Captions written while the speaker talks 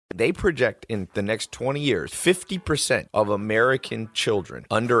they project in the next 20 years, 50% of American children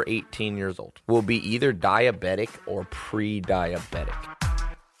under 18 years old will be either diabetic or pre-diabetic.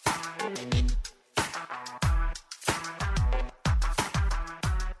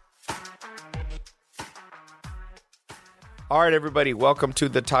 All right, everybody, welcome to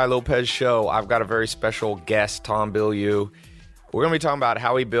the Ty Lopez Show. I've got a very special guest, Tom Bilyeu. We're going to be talking about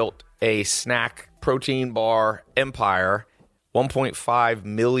how he built a snack protein bar empire, 1.5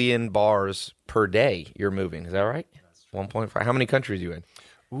 million bars per day you're moving. Is that right? 1.5. How many countries are you in?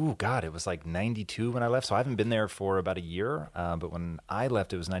 Ooh, God, it was like 92 when I left. So I haven't been there for about a year. But when I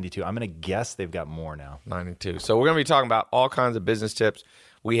left, it was 92. I'm going to guess they've got more now. 92. So we're going to be talking about all kinds of business tips.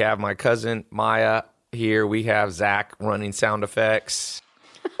 We have my cousin, Maya, here. We have Zach running sound effects.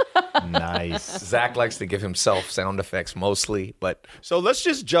 Nice. Zach likes to give himself sound effects mostly. But so let's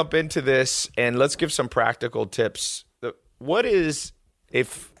just jump into this and let's give some practical tips. What is,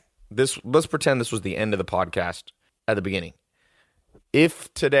 if this, let's pretend this was the end of the podcast at the beginning.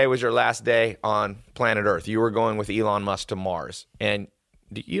 If today was your last day on planet Earth, you were going with Elon Musk to Mars, and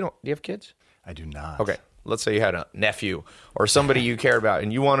do you have kids? I do not. Okay. Let's say you had a nephew or somebody you cared about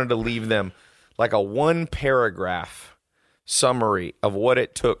and you wanted to leave them like a 1-paragraph summary of what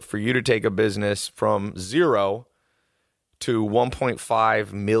it took for you to take a business from 0 to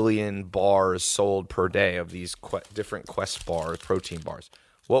 1.5 million bars sold per day of these different Quest bars, protein bars.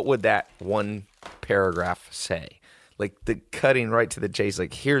 What would that 1 paragraph say? Like the cutting right to the chase,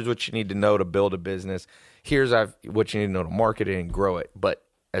 like here's what you need to know to build a business. Here's what you need to know to market it and grow it, but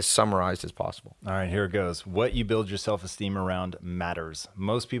as summarized as possible. All right, here it goes. What you build your self-esteem around matters.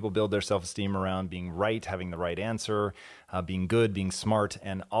 Most people build their self-esteem around being right, having the right answer, being good, being smart,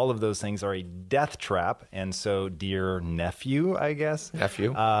 and all of those things are a death trap. And so, dear nephew, I guess,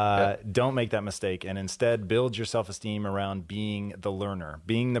 don't make that mistake, and instead build your self-esteem around being the learner,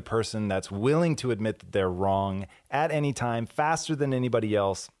 being the person that's willing to admit that they're wrong at any time, faster than anybody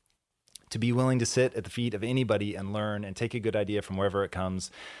else, to be willing to sit at the feet of anybody and learn and take a good idea from wherever it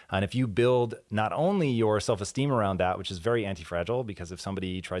comes. And if you build not only your self-esteem around that, which is very anti-fragile, because if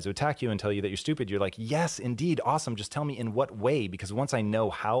somebody tries to attack you and tell you that you're stupid, you're like, yes, indeed, awesome. Just tell me in what way, because once I know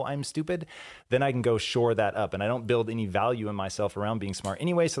how I'm stupid, then I can go shore that up. And I don't build any value in myself around being smart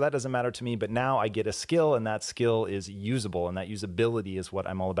anyway, so that doesn't matter to me. But now I get a skill, and that skill is usable, and that usability is what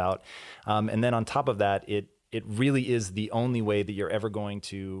I'm all about. And then on top of that, it really is the only way that you're ever going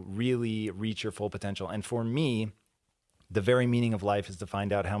to really reach your full potential. And for me, the very meaning of life is to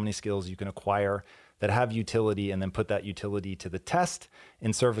find out how many skills you can acquire that have utility and then put that utility to the test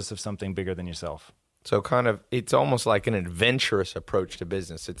in service of something bigger than yourself. So it's almost like an adventurous approach to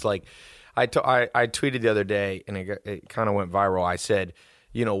business. It's like, I tweeted the other day and it kind of went viral. I said,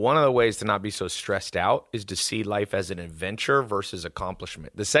 one of the ways to not be so stressed out is to see life as an adventure versus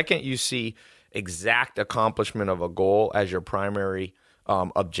accomplishment. The second you see exact accomplishment of a goal as your primary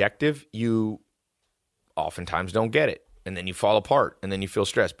objective, you oftentimes don't get it. And then you fall apart and then you feel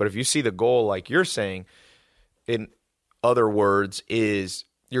stressed. But if you see the goal, like you're saying, in other words, is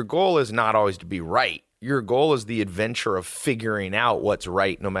your goal is not always to be right. Your goal is the adventure of figuring out what's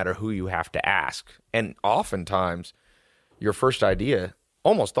right, no matter who you have to ask. And oftentimes your first idea,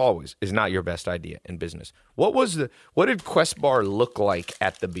 almost always, is not your best idea in business. What did Quest Bar look like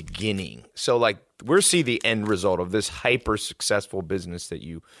at the beginning? So like we're seeing the end result of this hyper successful business that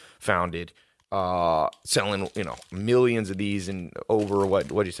you founded, selling, millions of these in over what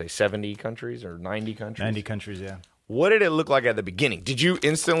do you say, 70 countries or 90 countries? 90 countries, yeah. What did it look like at the beginning? Did you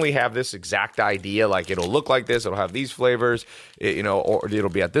instantly have this exact idea, like it'll look like this, it'll have these flavors, or it'll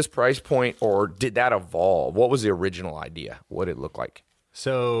be at this price point, or did that evolve? What was the original idea? What did it look like?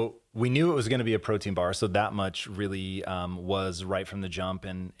 So we knew it was going to be a protein bar, so that much really was right from the jump,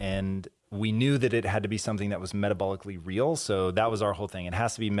 and we knew that it had to be something that was metabolically real, so that was our whole thing. It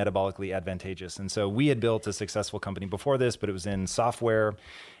has to be metabolically advantageous, and so we had built a successful company before this, but it was in software,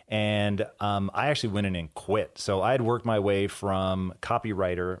 and I actually went in and quit. So I had worked my way from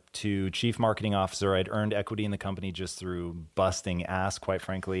copywriter to chief marketing officer. I'd earned equity in the company just through busting ass, quite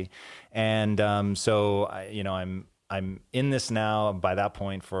frankly, and so I'm in this now by that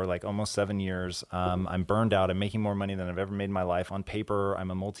point for like almost 7 years. I'm burned out. I'm making more money than I've ever made in my life. On paper,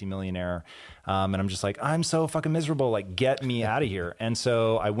 I'm a multimillionaire. And I'm just like, I'm so fucking miserable. Like, get me out of here. And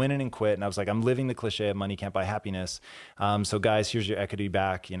so I went in and quit. And I was like, I'm living the cliche of money can't buy happiness. So guys, here's your equity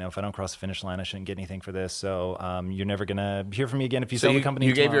back. If I don't cross the finish line, I shouldn't get anything for this. So you're never going to hear from me again if you sell the company.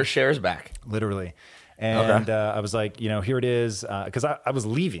 You gave your shares back. Literally. And I was like, here it is. Because I was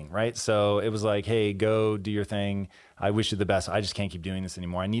leaving, right? So it was like, hey, go do your thing. I wish you the best. I just can't keep doing this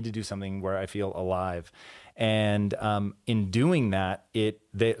anymore. I need to do something where I feel alive. And in doing that, it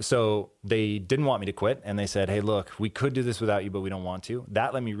they didn't want me to quit, and they said, hey, look, we could do this without you, but we don't want to.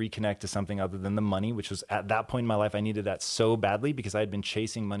 That let me reconnect to something other than the money, which was at that point in my life, I needed that so badly because I had been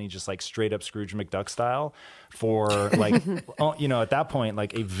chasing money just like straight up Scrooge McDuck style for like, at that point,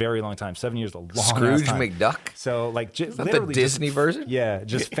 like a very long time, 7 years, a long Scrooge time. McDuck? So like Is that the Disney version? Yeah,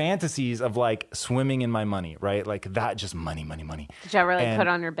 just fantasies of like swimming in my money, right? Like that, just money. Did you ever like put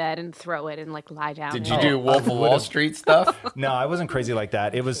on your bed and throw it and like lie down? Did you do Wolf of Wall Street stuff? No, I wasn't crazy like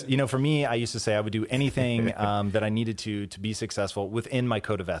that. It was, for me, I used to say I would do anything that I needed to be successful within my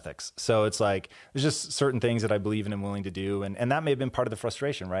code of ethics. So it's like, there's just certain things that I believe in and willing to do. And that may have been part of the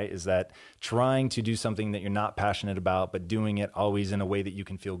frustration, right? Is that trying to do something that you're not passionate about, but doing it always in a way that you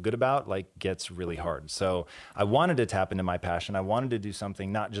can feel good about, like gets really hard. So I wanted to tap into my passion. I wanted to do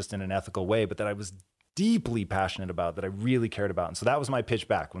something not just in an ethical way, but that I was deeply passionate about, that I really cared about. And so that was my pitch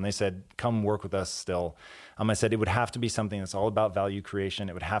back when they said, come work with us still. I said, it would have to be something that's all about value creation.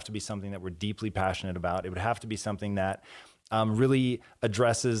 It would have to be something that we're deeply passionate about. It would have to be something that really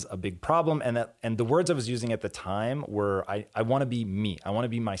addresses a big problem. And the words I was using at the time were, I want to be me. I want to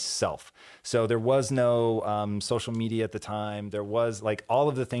be myself. So there was no social media at the time. There was like all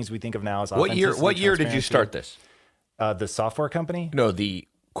of the things we think of now as authenticity. What year did you start this? The software company? No, the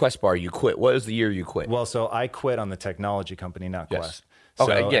Quest Bar, you quit. What was the year you quit? Well, so I quit on the technology company, not Quest.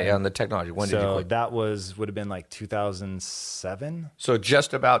 Okay, on the technology. When did you quit? That would have been like 2007. So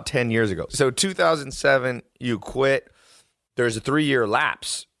just about 10 years ago. So 2007, you quit. There's a 3-year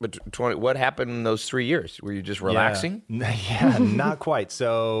lapse. But what happened in those 3 years? Were you just relaxing? Yeah, not quite.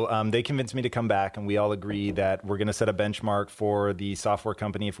 So they convinced me to come back, and we all agree that we're going to set a benchmark for the software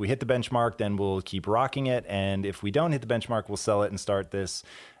company. If we hit the benchmark, then we'll keep rocking it. And if we don't hit the benchmark, we'll sell it and start this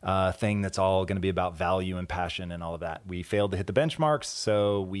thing that's all going to be about value and passion and all of that. We failed to hit the benchmarks,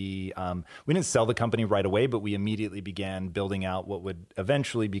 so we didn't sell the company right away, but we immediately began building out what would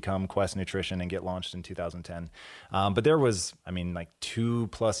eventually become Quest Nutrition and get launched in 2010. But there was, like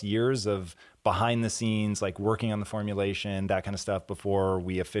 2+ years of behind the scenes, like working on the formulation, that kind of stuff before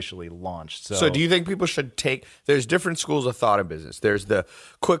we officially launched. So do you think people should there's different schools of thought in business. There's the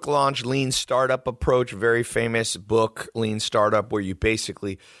quick launch, lean startup approach, very famous book, Lean Startup, where you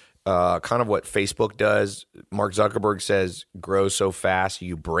basically kind of what Facebook does. Mark Zuckerberg says, grow so fast,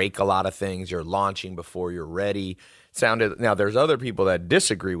 you break a lot of things, you're launching before you're ready. Now, there's other people that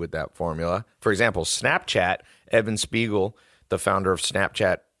disagree with that formula. For example, Snapchat, Evan Spiegel, the founder of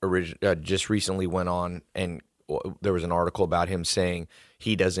Snapchat, just recently went on, and there was an article about him saying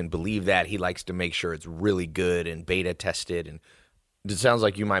he doesn't believe that. He likes to make sure it's really good and beta tested. And it sounds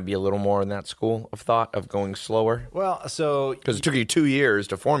like you might be a little more in that school of thought of going slower. Well, so because it took you 2 years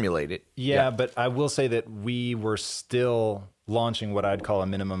to formulate it. Yeah, but I will say that we were still launching what I'd call a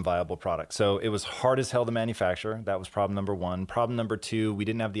minimum viable product. So it was hard as hell to manufacture. That was problem number one. Problem number two, we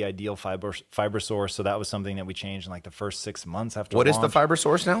didn't have the ideal fiber source. So that was something that we changed in like the first 6 months after launch. What is the fiber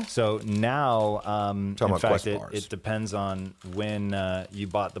source now? So now, in fact, it depends on when you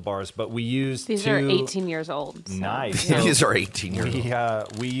bought the bars, but we used These are 18 years old. So. Nice. Yeah. These are 18 years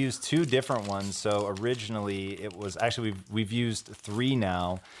old. We used 2 different ones. So originally it was, actually we've used 3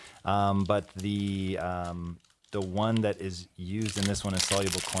 now, but the one that is used in this one is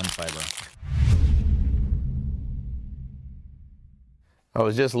soluble corn fiber. I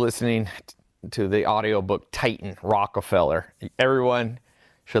was just listening to the audiobook Titan, Rockefeller. Everyone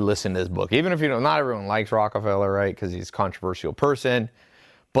should listen to this book. Even if not everyone likes Rockefeller, right? Because he's a controversial person.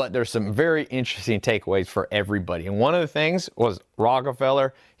 But there's some very interesting takeaways for everybody. And one of the things was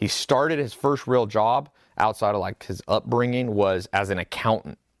Rockefeller, he started his first real job outside of like his upbringing was as an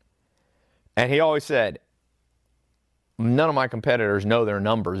accountant. And he always said, none of my competitors know their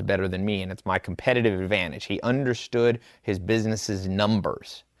numbers better than me, and it's my competitive advantage. He understood his business's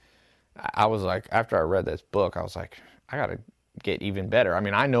numbers. I was like, after I read this book, I was like, I got to get even better. I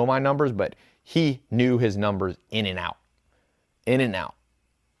mean, I know my numbers, but he knew his numbers in and out.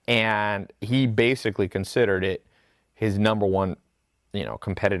 And he basically considered it his number one,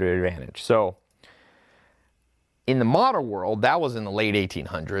 competitive advantage. So in the modern world, that was in the late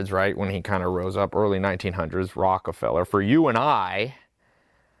 1800s, right? When he kind of rose up, early 1900s, Rockefeller. For you and I,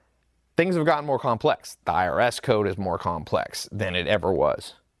 things have gotten more complex. The IRS code is more complex than it ever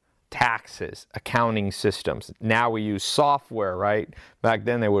was. Taxes, accounting systems. Now we use software, right? Back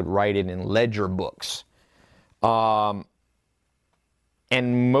then they would write it in ledger books. And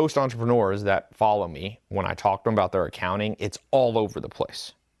most entrepreneurs that follow me, when I talk to them about their accounting, it's all over the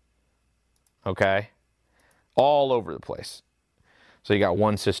place. Okay? All over the place. So you got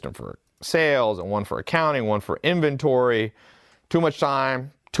one system for sales and one for accounting, one for inventory. Too much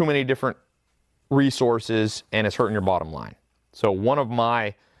time, too many different resources, and it's hurting your bottom line. So one of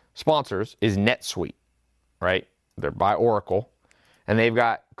my sponsors is NetSuite, right? They're by Oracle, and they've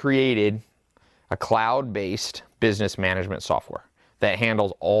got created a cloud-based business management software that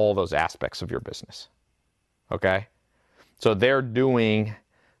handles all those aspects of your business, okay? So they're doing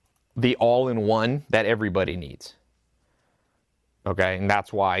the all-in-one that everybody needs, okay? And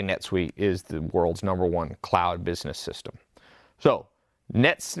that's why NetSuite is the world's #1 cloud business system. So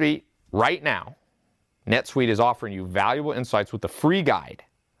NetSuite, right now, NetSuite is offering you valuable insights with a free guide,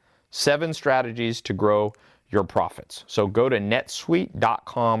 7 strategies to grow your profits. So go to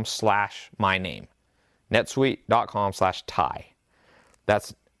netsuite.com/myname, netsuite.com/Ty.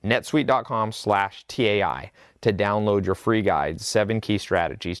 That's netsuite.com/TAI to download your free guide, 7 key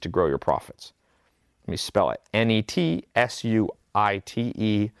strategies to grow your profits. Let me spell it,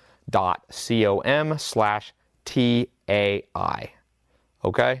 netsuite.com/TAI.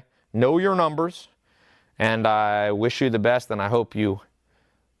 Okay? Know your numbers, and I wish you the best, and I hope you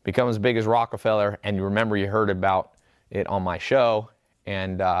become as big as Rockefeller, and you remember you heard about it on my show,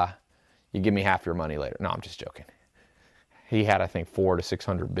 and you give me half your money later. No, I'm just joking. He had, I think, 400 to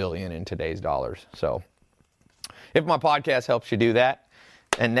 600 billion in today's dollars. So if my podcast helps you do that,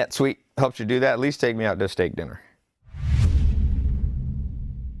 and NetSuite helps you do that, at least take me out to a steak dinner.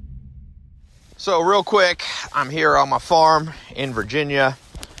 So real quick, I'm here on my farm in Virginia.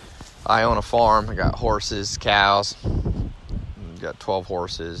 I own a farm. I got horses, cows. Got 12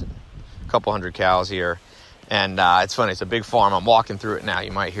 horses, a couple hundred cows here. And it's funny, it's a big farm. I'm walking through it now.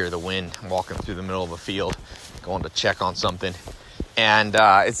 You might hear the wind. I'm walking through the middle of a field, going to check on something. And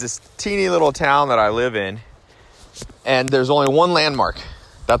it's this teeny little town that I live in. And there's only one landmark.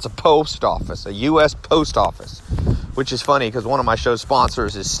 That's a post office, a U.S. post office. Which is funny because one of my show's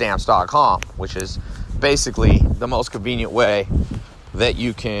sponsors is stamps.com, which is basically the most convenient way that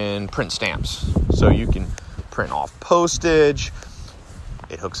you can print stamps. So you can print off postage.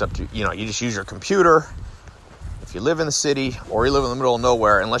 It hooks up to, you just use your computer. If you live in the city or you live in the middle of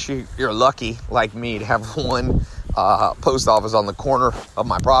nowhere, unless you're lucky like me to have one post office on the corner of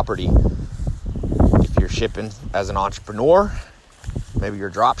my property, if you're shipping as an entrepreneur, maybe you're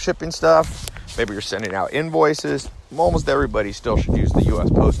drop shipping stuff, maybe you're sending out invoices, almost everybody still should use the U.S.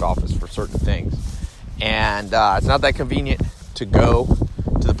 post office for certain things. And it's not that convenient to go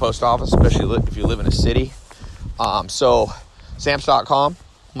to the post office, especially if you live in a city. So stamps.com,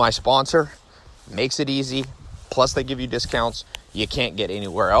 my sponsor, makes it easy. Plus they give you discounts you can't get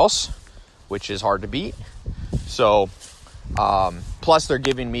anywhere else, which is hard to beat. So, plus they're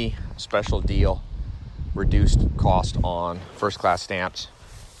giving me a special deal, reduced cost on first class stamps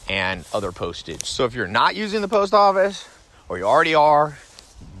and other postage. So if you're not using the post office, or you already are,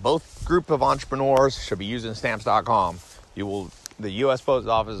 both group of entrepreneurs should be using stamps.com. The U.S. Post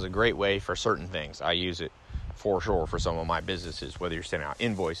Office is a great way for certain things. I use it for sure for some of my businesses, whether you're sending out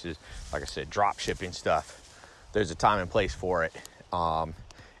invoices, like I said, drop shipping stuff. There's a time and place for it.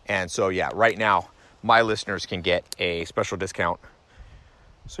 And so, yeah, right now, my listeners can get a special discount.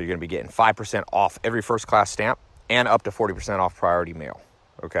 So you're going to be getting 5% off every first class stamp and up to 40% off priority mail.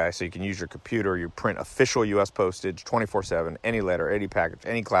 Okay, so you can use your computer, you print official U.S. postage 24/7, any letter, any package,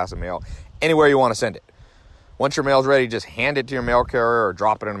 any class of mail, anywhere you want to send it. Once your mail's ready, just hand it to your mail carrier or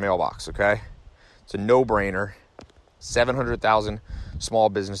drop it in a mailbox, okay? It's a no-brainer. 700,000 small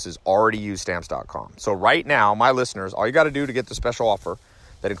businesses already use stamps.com. So right now, my listeners, all you got to do to get the special offer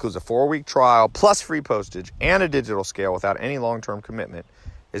that includes a 4-week trial plus free postage and a digital scale without any long-term commitment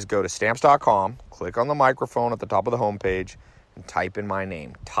is go to stamps.com, click on the microphone at the top of the homepage, and type in my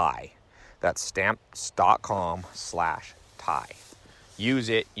name, Ty. That's stamps.com/Ty. Use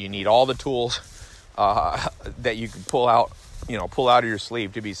it. You need all the tools that you can pull out of your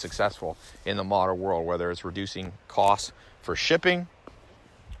sleeve to be successful in the modern world, whether it's reducing costs for shipping,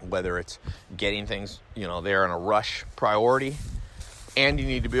 whether it's getting things, there in a rush priority, and you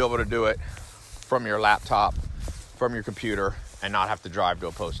need to be able to do it from your laptop, from your computer, and not have to drive to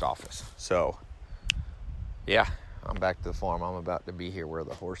a post office. So, yeah, I'm back to the farm. I'm about to be here where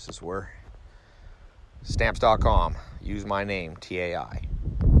the horses were. Stamps.com. Use my name, TAI.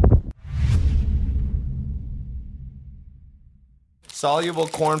 Soluble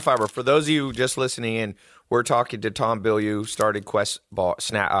corn fiber. For those of you just listening in, we're talking to Tom Bilyeu, started Quest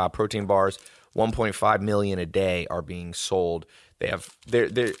protein bars. 1.5 million a day are being sold. They have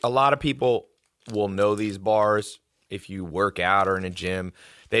a lot of people will know these bars if you work out or in a gym.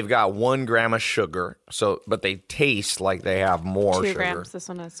 They've got 1 gram of sugar, but they taste like they have more 2 sugar. grams. This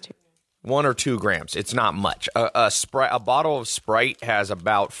one has 2. 1 or 2 grams. It's not much. A bottle of Sprite has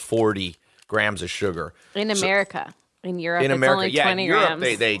about 40 grams of sugar In America. In Europe, in it's America, only yeah, 20 in Europe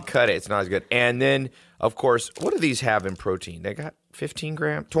grams. they cut it. It's not as good. And then, of course, what do these have in protein? They got 15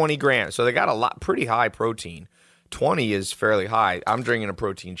 grams, 20 grams. So they got a lot, pretty high protein. 20 is fairly high. I'm drinking a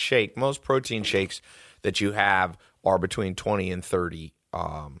protein shake. Most protein shakes that you have are between 20 and 30,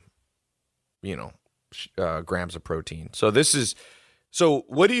 grams of protein. So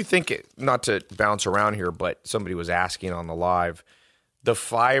what do you think, not to bounce around here, but somebody was asking on the live, the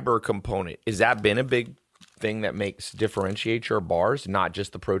fiber component, has that been a big thing that differentiates your bars, not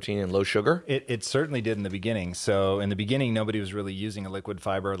just the protein and low sugar? It certainly did in the beginning. So in the beginning, nobody was really using a liquid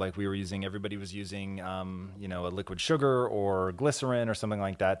fiber like we were using. Everybody was using, a liquid sugar or glycerin or something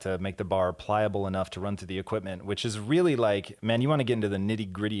like that to make the bar pliable enough to run through the equipment, which is really like, man, you want to get into the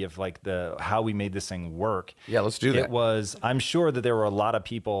nitty gritty of like how we made this thing work. Yeah, let's do that. I'm sure that there were a lot of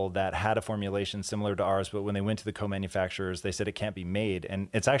people that had a formulation similar to ours, but when they went to the co-manufacturers, they said it can't be made. And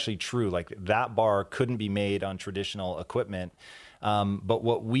it's actually true. Like that bar couldn't be made on traditional equipment. But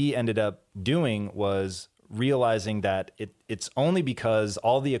what we ended up doing was realizing that it's only because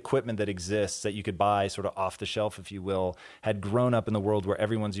all the equipment that exists that you could buy sort of off the shelf, if you will, had grown up in the world where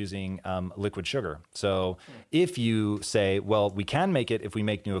everyone's using liquid sugar. So if you say, well, we can make it if we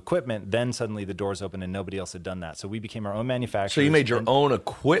make new equipment, then suddenly the doors open and nobody else had done that. So we became our own manufacturer. So you made your own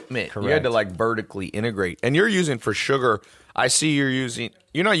equipment. Correct. You had to like vertically integrate. And you're using for sugar, I see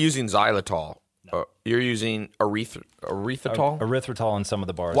you're not using xylitol. You're using erythritol? Erythritol in some of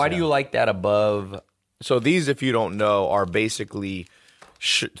the bars. Why do you like that above? So these, if you don't know, are basically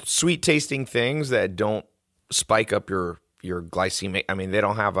sweet tasting things that don't spike up your glycemic. I mean, they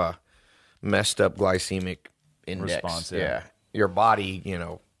don't have a messed up glycemic index. Response, yeah. Your body,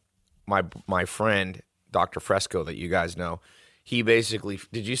 my friend, Dr. Fresco, that you guys know, he basically,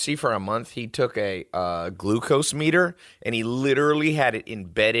 did you see for a month, he took a glucose meter and he literally had it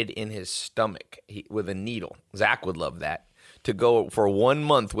embedded in his stomach with a needle. Zach would love that. To go for 1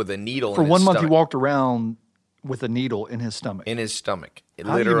 month with a needle For in his 1 month, stomach. he walked around with a needle in his stomach. In his stomach.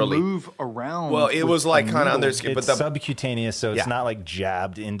 How Literally. do you move around? Well, it with was like a kind of needle? under skin, It's but subcutaneous, so Yeah. it's not like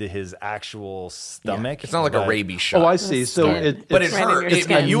jabbed into his actual stomach. it's not like a but- rabies shot. Oh, I see. So skin. But it's it right under hurt. your It-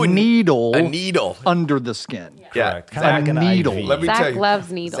 skin. you would needle a needle. under the skin. Yeah. Correct. Kind of like an needle. IV. Let me Zach tell you,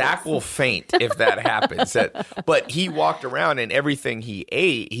 loves needles. Zach will faint if that happens. But he walked around and everything he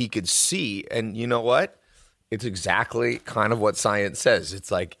ate, he could see. And you know what? It's exactly kind of what science says.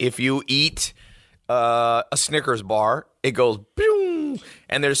 It's like if you eat a Snickers bar, it goes boom.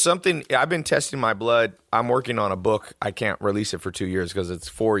 And there's something, I've been testing my blood. I'm working on a book. I can't release it for 2 years because it's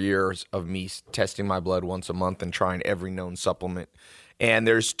 4 years of me testing my blood once a month and trying every known supplement. And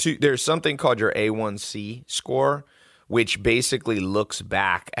there's something called your A1C score, which basically looks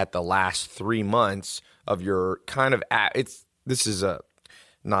back at the last 3 months of your kind of this is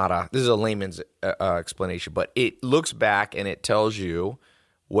a layman's explanation, but it looks back and it tells you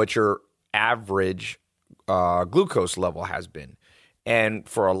what your average glucose level has been. And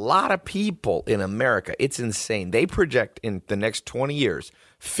for a lot of people in America, it's insane. They project in the next 20 years,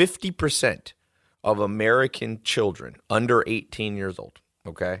 50% of American children under 18 years old,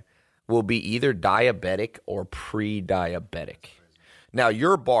 okay, will be either diabetic or pre-diabetic. Now,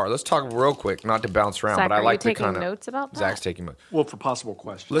 your bar, let's talk real quick, not to bounce around, Zach, but I are like you to kind taking of... notes about that? Zach's taking notes. Well, for possible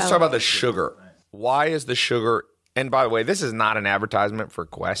questions. Let's talk about the sugar. Why is the sugar... And by the way, this is not an advertisement for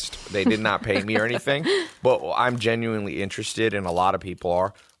Quest. They did not pay me or anything, but I'm genuinely interested, and a lot of people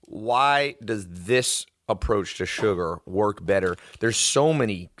are. Why does this approach to sugar work better? There's so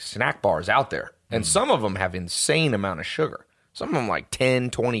many snack bars out there, and some of them have insane amount of sugar. Some of them like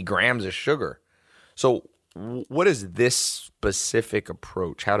 10, 20 grams of sugar. So what is this specific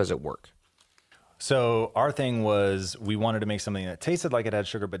approach? How does it work? So our thing was we wanted to make something that tasted like it had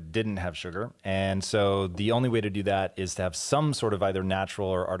sugar but didn't have sugar. And so the only way to do that is to have some sort of either natural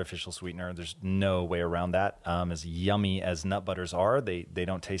or artificial sweetener. There's no way around that. As yummy as nut butters are, they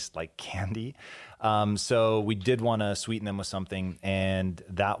don't taste like candy. So we did want to sweeten them with something, and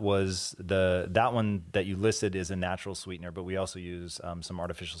that was that one that you listed is a natural sweetener, but we also use some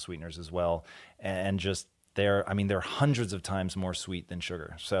artificial sweeteners as well, and just they're hundreds of times more sweet than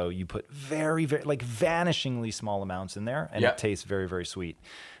sugar. So you put very, very, like vanishingly small amounts in there, and Yeah. it tastes very, very sweet.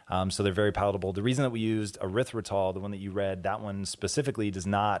 So they're very palatable. The reason that we used erythritol, the one that you read, that one specifically does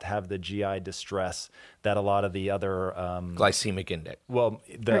not have the GI distress that a lot of the other Glycemic index. well,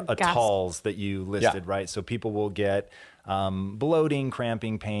 the Or gas. atols that you listed, Yeah. right? So people will get bloating,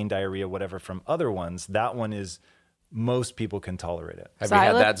 cramping, pain, diarrhea, whatever from other ones. That one is, most people can tolerate it. Have you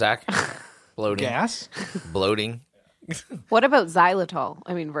had Xylo- that, Zach? Bloating. Gas? Bloating. What about xylitol?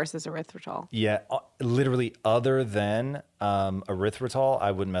 I mean, versus erythritol? Yeah. literally other than erythritol,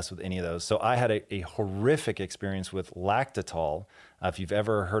 I wouldn't mess with any of those. So I had a horrific experience with lactitol. If you've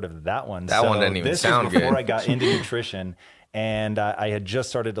ever heard of that one. That one didn't even sound good. This was before I got into nutrition. And I had just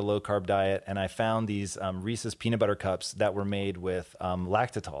started a low-carb diet, and I found these Reese's peanut butter cups that were made with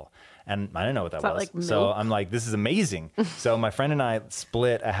lactitol. And I didn't know what that was. Like so I'm like, this is amazing. So my friend and I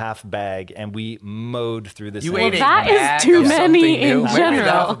split a half bag, and we mowed through this. Well, that is too many in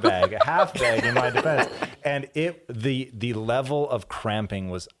general. A half bag in my defense. And the level of cramping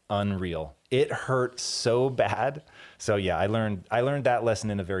was unreal. It hurt so bad. So yeah, I learned that lesson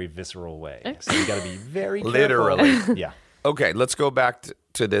in a very visceral way. So you got to be very careful. Literally. Yeah. Okay, let's go back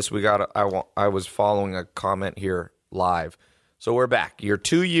to this. I was following a comment here live. So we're back. You're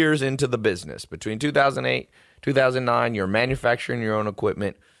 2 years into the business. Between 2008, 2009, you're manufacturing your own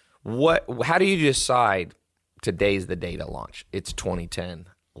equipment. How do you decide today's the day to launch? It's 2010.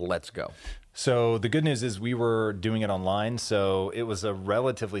 Let's go. So the good news is we were doing it online. So it was a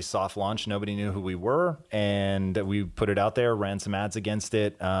relatively soft launch. Nobody knew who we were. And we put it out there, ran some ads against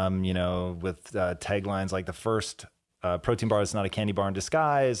it, with taglines like the first protein bar is not a candy bar in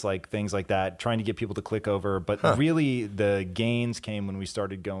disguise, like things like that, trying to get people to click over. But really the gains came when we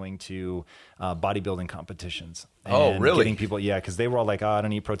started going to bodybuilding competitions. Oh, really? Getting people, yeah, because they were all like, I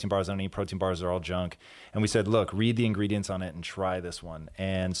don't eat protein bars. They're all junk. And we said, look, read the ingredients on it and try this one.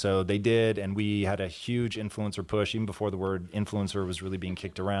 And so they did, and we had a huge influencer push, even before the word influencer was really being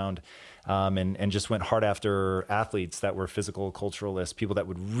kicked around, and just went hard after athletes that were physical culturalists, people that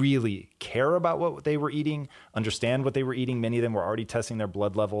would really care about what they were eating, understand what they were eating. Many of them were already testing their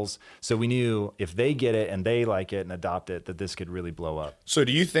blood levels. So we knew if they get it and they like it and adopt it, that this could really blow up. So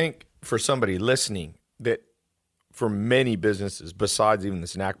do you think for somebody listening that for many businesses, besides even the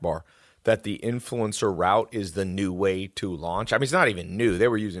snack bar, that the influencer route is the new way to launch? I mean, it's not even new. They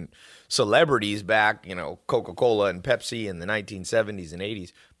were using celebrities back, Coca-Cola and Pepsi in the 1970s and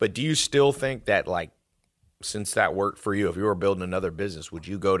 80s. But do you still think that, like, since that worked for you, if you were building another business, would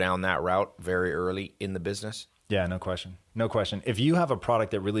you go down that route very early in the business? Yeah, no question. No question. If you have a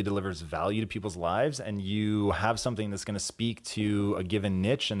product that really delivers value to people's lives and you have something that's going to speak to a given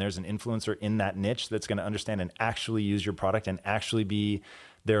niche and there's an influencer in that niche that's going to understand and actually use your product and actually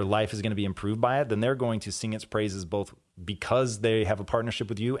their life is going to be improved by it, then they're going to sing its praises both because they have a partnership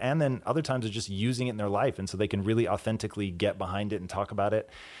with you and then other times they're just using it in their life. And so they can really authentically get behind it and talk about it.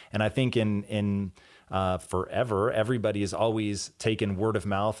 And I think in forever, everybody has always taken word of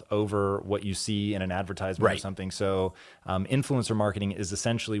mouth over what you see in an advertisement or something. So influencer marketing is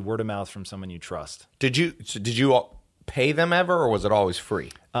essentially word of mouth from someone you trust. Did you pay them ever, or was it always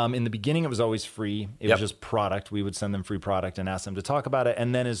free? In the beginning, it was always free. It was just product. We would send them free product and ask them to talk about it.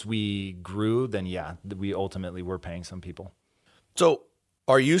 And then as we grew, then we ultimately were paying some people. So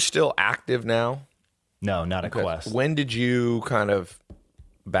are you still active now? No, not at Quest. When did you kind of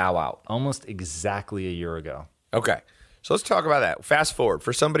bow out? Almost exactly a year ago. Okay. So let's talk about that. Fast forward.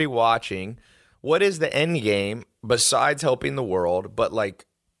 For somebody watching, what is the end game besides helping the world, but like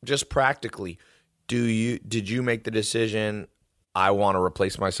just practically, did you make the decision, I want to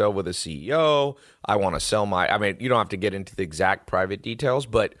replace myself with a CEO, I want to sell you don't have to get into the exact private details,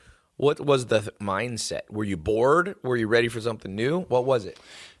 but what was the mindset? Were you bored? Were you ready for something new? What was it?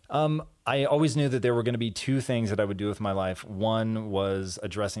 I always knew that there were going to be two things that I would do with my life. One was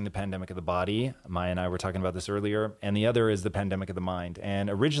addressing the pandemic of the body. Maya and I were talking about this earlier. And the other is the pandemic of the mind. And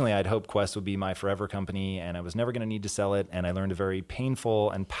originally I'd hoped Quest would be my forever company and I was never going to need to sell it. And I learned a very painful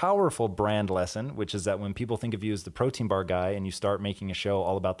and powerful brand lesson, which is that when people think of you as the protein bar guy and you start making a show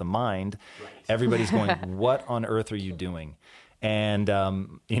all about the mind, everybody's going, what on earth are you doing? And,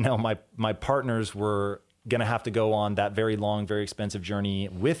 my partners were going to have to go on that very long, very expensive journey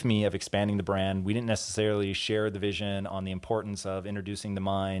with me of expanding the brand. We didn't necessarily share the vision on the importance of introducing the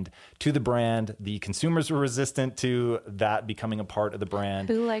mind to the brand. The consumers were resistant to that becoming a part of the brand.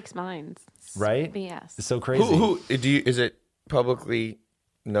 Who likes minds? Right? Yes. It's so crazy. Is it publicly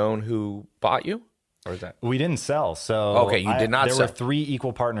known who bought you? Or is that? We didn't sell. So okay, you did not sell. There were 3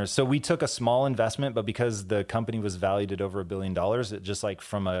 equal partners. So we took a small investment, but because the company was valued at over $1 billion, it just like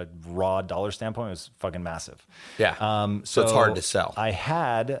from a raw dollar standpoint, it was fucking massive. Yeah. So it's hard to sell. I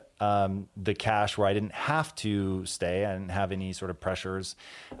had the cash where I didn't have to stay. I didn't have any sort of pressures.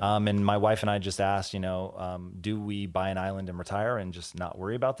 And my wife and I just asked, do we buy an island and retire and just not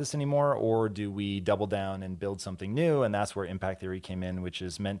worry about this anymore? Or do we double down and build something new? And that's where impact theory came in, which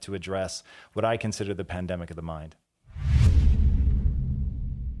is meant to address what I consider the pandemic of the mind.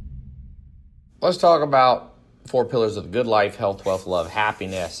 Let's talk about 4 pillars of the good life: health, wealth, love,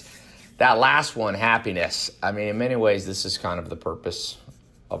 happiness. That last one, happiness. I mean, in many ways, this is kind of the purpose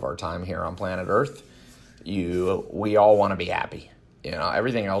of our time here on planet Earth. We all want to be happy.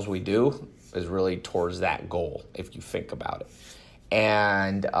 Everything else we do is really towards that goal, if you think about it.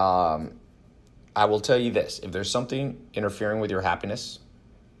 And I will tell you this: if there's something interfering with your happiness,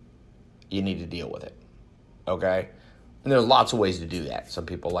 you need to deal with it. Okay? And there's lots of ways to do that. Some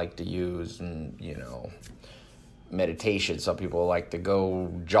people like to use, meditation. Some people like to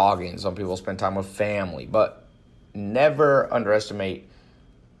go jogging. Some people spend time with family. But never underestimate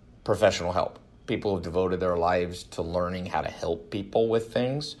professional help. People have devoted their lives to learning how to help people with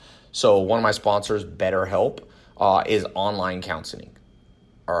things. So one of my sponsors, BetterHelp, is online counseling.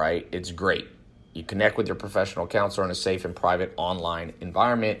 All right? It's great. You connect with your professional counselor in a safe and private online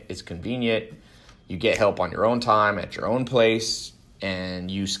environment. It's convenient. You get help on your own time, at your own place,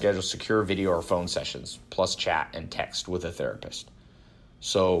 and you schedule secure video or phone sessions, plus chat and text with a therapist.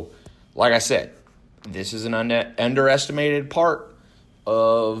 So, like I said, this is an underestimated part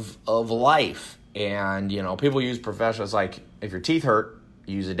of life. And, people use professionals like, if your teeth hurt,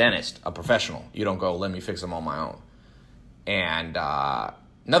 use a dentist, a professional. You don't go, let me fix them on my own. And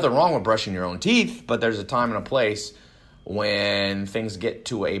nothing wrong with brushing your own teeth, but there's a time and a place when things get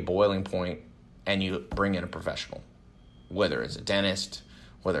to a boiling point and you bring in a professional, whether it's a dentist,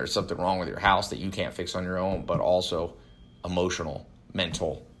 whether there's something wrong with your house that you can't fix on your own, but also emotional,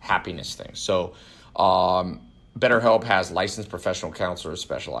 mental, happiness things. So BetterHelp has licensed professional counselors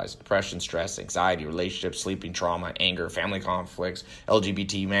specialized in depression, stress, anxiety, relationships, sleeping, trauma, anger, family conflicts,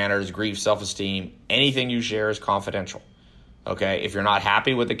 LGBT matters, grief, self-esteem. Anything you share is confidential. Okay, if you're not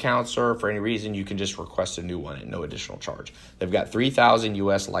happy with the counselor for any reason, you can just request a new one at no additional charge. They've got 3,000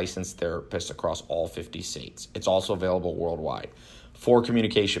 U.S. licensed therapists across all 50 states. It's also available worldwide. 4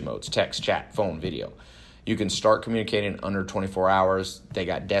 communication modes: text, chat, phone, video. You can start communicating in under 24 hours. They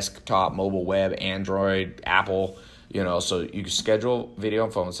got desktop, mobile web, Android, Apple, so you can schedule video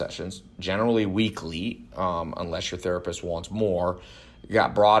and phone sessions, generally weekly, unless your therapist wants more. You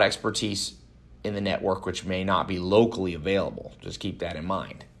got broad expertise in the network, which may not be locally available. Just keep that in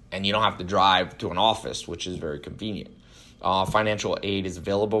mind. And you don't have to drive to an office, which is very convenient. Financial aid is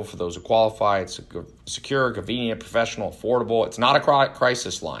available for those who qualify. It's secure, convenient, professional, affordable. It's not a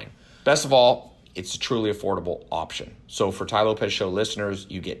crisis line. Best of all, it's a truly affordable option. So for Tai Lopez Show listeners,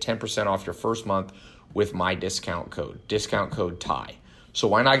 you get 10% off your first month with my discount code TAI. So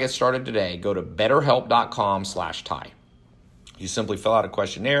why not get started today? Go to betterhelp.com/TAI. You simply fill out a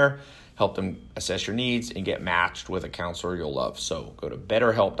questionnaire, help them assess your needs, and get matched with a counselor you'll love. So go to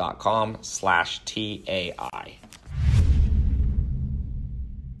betterhelp.com/TAI.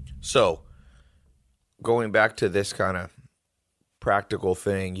 So going back to this kind of practical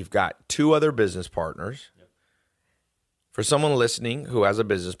thing, you've got 2 other business partners. Yep. For someone listening who has a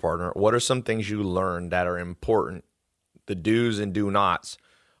business partner, what are some things you learned that are important, the do's and do nots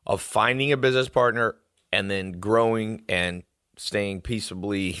of finding a business partner and then growing and staying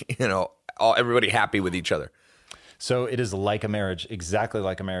peaceably, everybody happy with each other? So it is like a marriage, exactly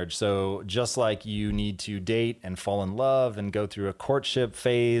like a marriage. So just like you need to date and fall in love and go through a courtship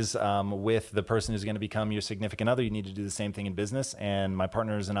phase with the person who's going to become your significant other, you need to do the same thing in business. And my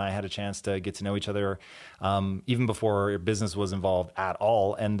partners and I had a chance to get to know each other even before business was involved at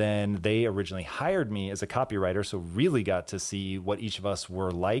all. And then they originally hired me as a copywriter, so really got to see what each of us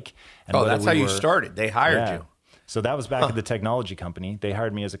were like. And that's how you started. They hired you. So that was back at the technology company. They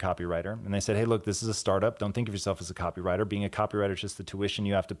hired me as a copywriter, and they said, hey, look, this is a startup. Don't think of yourself as a copywriter. Being a copywriter is just the tuition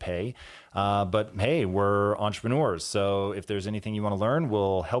you have to pay. But hey, we're entrepreneurs. So if there's anything you want to learn,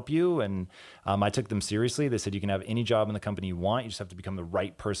 we'll help you. And I took them seriously. They said, you can have any job in the company you want. You just have to become the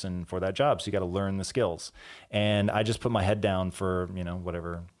right person for that job. So you got to learn the skills. And I just put my head down for,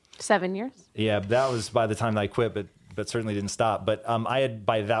 whatever. 7 years? Yeah, that was by the time that I quit, but certainly didn't stop. But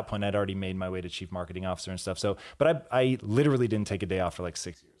by that point, I'd already made my way to chief marketing officer and stuff. So, but I literally didn't take a day off for like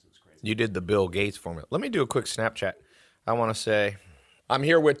 6 years. It was crazy. You did the Bill Gates formula. Let me do a quick Snapchat. I want to say, I'm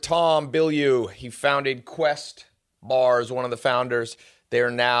here with Tom Bilyeu. He founded Quest Bars, one of the founders.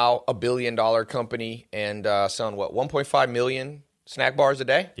 They're now a $1 billion company and selling 1.5 million snack bars a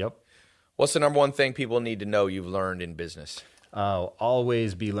day? Yep. What's the number one thing people need to know you've learned in business?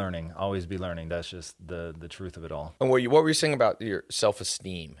 Always be learning. Always be learning. That's just the truth of it all. And what were you saying about your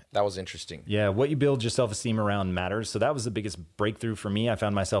self-esteem? That was interesting. Yeah, what you build your self-esteem around matters. So that was the biggest breakthrough for me. I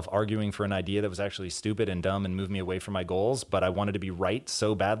found myself arguing for an idea that was actually stupid and dumb and moved me away from my goals, but I wanted to be right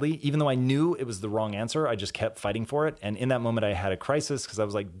so badly. Even though I knew it was the wrong answer, I just kept fighting for it. And in that moment, I had a crisis because I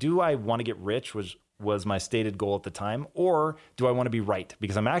was like, do I want to get rich? was my stated goal at the time, or do I want to be right?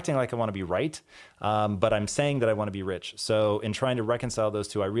 Because I'm acting like I want to be right, but I'm saying that I want to be rich. So in trying to reconcile those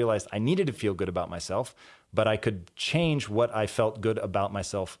two, I realized I needed to feel good about myself, but I could change what I felt good about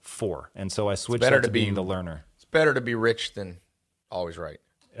myself for. And so I switched that to being the learner. It's better to be rich than always right.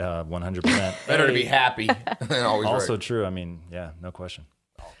 100%. Better to be happy than always Also right. true. I mean, yeah, no question.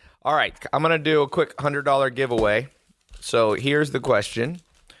 All right, I'm going to do a quick $100 giveaway. So here's the question.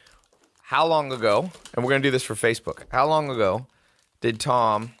 How long ago, and we're going to do this for Facebook, how long ago did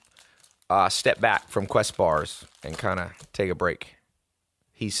Tom step back from Quest bars and kind of take a break?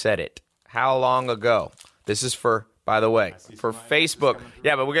 He said it. How long ago? This is for, by the way, for Facebook.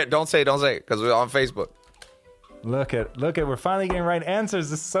 Yeah, but don't say it, because we're on Facebook. Look at, we're finally getting right answers.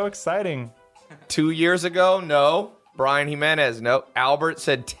 This is so exciting. 2 years ago? No. Brian Jimenez? No. Albert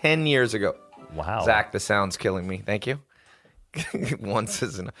said 10 years ago. Wow. Zach, the sound's killing me. Thank you. Once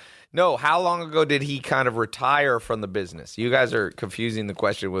isn't. No, how long ago did he kind of retire from the business? You guys are confusing the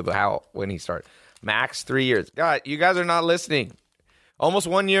question with when he started. Max, 3 years. God, you guys are not listening. Almost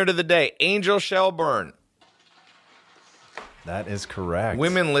 1 year to the day. Angel Shelburne. That is correct.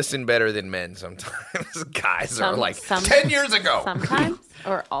 Women listen better than men sometimes. Guys are like, some 10 years ago. Sometimes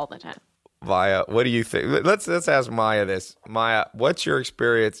or all the time. Maya, what do you think? Let's ask Maya this. Maya, what's your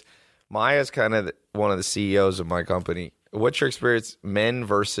experience? Maya's kind of one of the CEOs of my company. What's your experience, men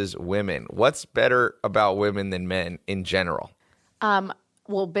versus women? What's better about women than men in general?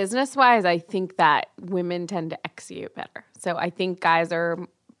 Well, business-wise, I think that women tend to execute better. So I think guys are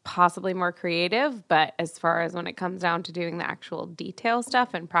possibly more creative, but as far as when it comes down to doing the actual detail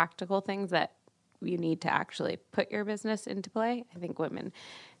stuff and practical things that you need to actually put your business into play, I think women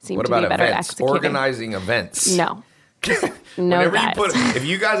seem to be better at executing. Organizing events? No. No, guys. If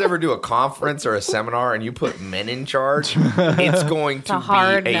you guys ever do a conference or a seminar and you put men in charge, it's going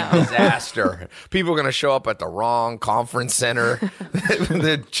to be a disaster. People are going to show up at the wrong conference center.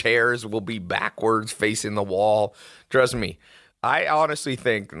 The chairs will be backwards facing the wall. Trust me. I honestly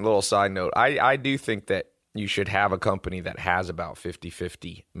think, a little side note, I do think that you should have a company that has about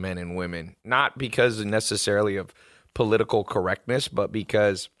 50-50 men and women. Not because necessarily of political correctness, but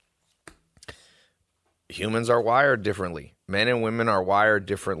because humans are wired differently. Men and women are wired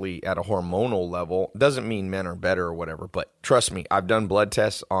differently at a hormonal level. Doesn't mean men are better or whatever, but trust me, I've done blood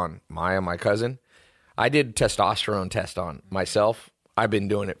tests on Maya, my cousin. I did testosterone test on myself. I've been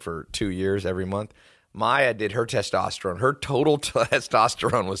doing it for 2 years every month. Maya did her testosterone. Her total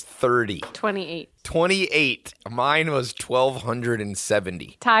testosterone was 30. 28. Mine was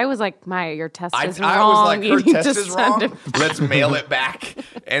 1,270. Ty was like, Maya, your test is wrong. I was like, You her need test to is send wrong. Let's mail it back.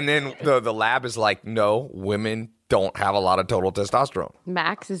 And then the lab is like, no, women don't have a lot of total testosterone.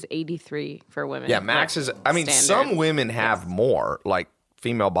 Max is 83 for women. Yeah, max is, I mean, some women have more, like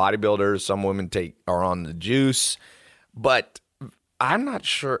female bodybuilders. Some women are on the juice. But I'm not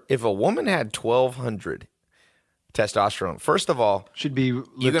sure if a woman had 1,200 testosterone. First of all, should be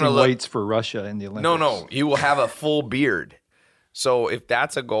lifting weights for Russia in the Olympics. No, you will have a full beard. So if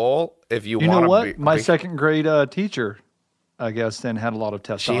that's a goal, if you want to, know what? My second grade teacher, I guess, then had a lot of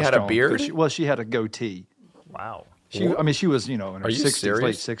testosterone. She had a beard. She had a goatee. Wow. She was, in her 60s,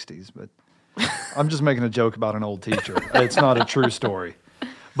 late 60s. But I'm just making a joke about an old teacher. It's not a true story.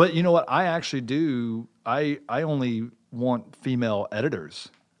 But you know what? I actually do. I only want female editors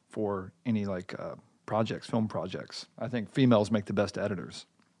for any film projects. I think females make the best editors.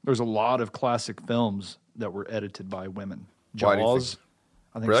 There's a lot of classic films that were edited by women. Jaws,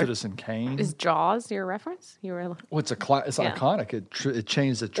 I think really? Citizen Kane. Is Jaws your reference? You were. Well, it's iconic. It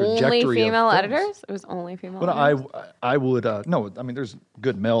changed the trajectory. Only female of editors? It was only female. Well, editors? I would no. I mean, there's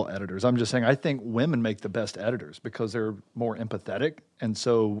good male editors. I'm just saying I think women make the best editors because they're more empathetic. And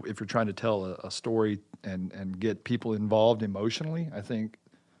so, if you're trying to tell a story and get people involved emotionally, I think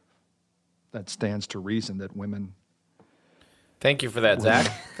that stands to reason that women. Thank you for that,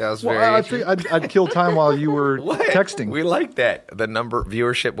 Zach. That was very. I think I'd kill time while you were texting. We like that. The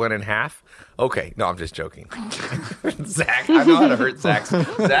viewership went in half. Okay, no, I'm just joking. Zach, I know how to hurt Zach's.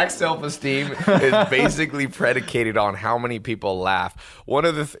 Zach's self-esteem is basically predicated on how many people laugh. One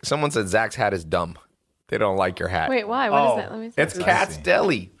of someone said Zach's hat is dumb. They don't like your hat. Wait, why? What is that? Let me see. It's Cat's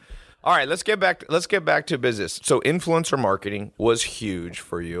Deli. All right, let's get back to business. So influencer marketing was huge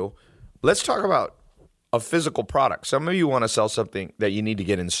for you. Let's talk about a physical product. Some of you want to sell something that you need to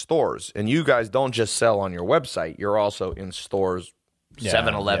get in stores, and you guys don't just sell on your website. You're also in stores,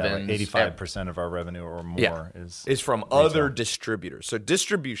 7-Eleven. 85% of our revenue or more is from retail. other distributors. So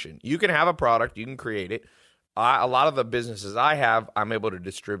distribution, you can have a product, you can create it. A lot of the businesses I have, I'm able to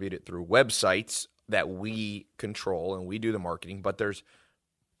distribute it through websites that we control and we do the marketing, but there's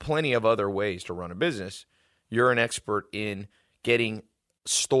plenty of other ways to run a business. You're an expert in getting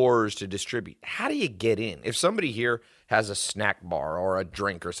stores to distribute. How do you get in? If somebody here has a snack bar or a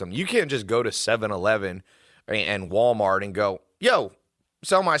drink or something, you can't just go to 7-Eleven and Walmart and go, yo,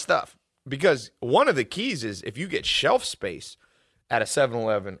 sell my stuff. Because one of the keys is if you get shelf space at a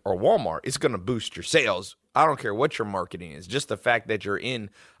 7-Eleven or Walmart, it's going to boost your sales. I don't care what your marketing is, just the fact that you're in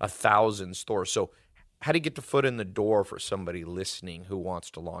 1,000 stores. So how do you get the foot in the door for somebody listening who wants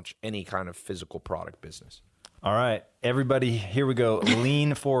to launch any kind of physical product business? All right, everybody, here we go.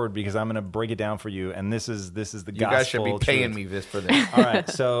 Lean forward because I'm going to break it down for you. And this is the gospel. You guys should be paying me this for this. All right,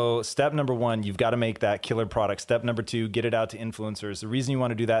 so step number 1, you've got to make that killer product. Step number 2, get it out to influencers. The reason you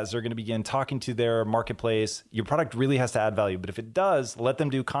want to do that is they're going to begin talking to their marketplace. Your product really has to add value, but if it does, let them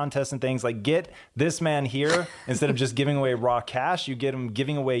do contests and things like get this man here. Instead of just giving away raw cash, you get them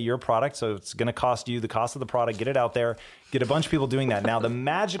giving away your product. So it's going to cost you the cost of the product. Get it out there. Get a bunch of people doing that. Now, the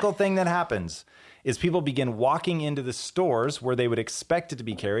magical thing that happens is people begin walking into the stores where they would expect it to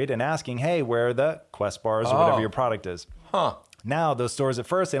be carried and asking, hey, where are the Quest bars or whatever your product is? Now, those stores at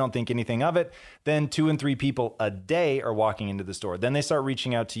first, they don't think anything of it. Then 2 and 3 people a day are walking into the store. Then they start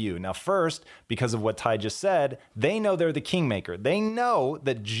reaching out to you. Now, first, because of what Ty just said, they know they're the kingmaker. They know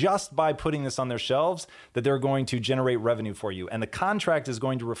that just by putting this on their shelves, that they're going to generate revenue for you. And the contract is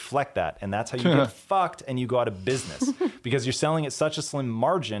going to reflect that. And that's how you get fucked and you go out of business because you're selling at such a slim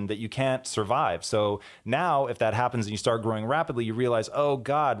margin that you can't survive. So now, if that happens and you start growing rapidly, you realize, oh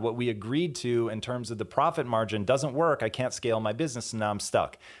God, what we agreed to in terms of the profit margin doesn't work. I can't scale my business and now I'm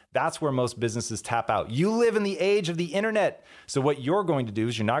stuck. That's where most businesses tap out. You live in the age of the internet. So what you're going to do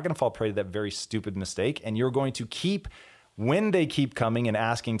is you're not going to fall prey to that very stupid mistake. And you're going to when they keep coming and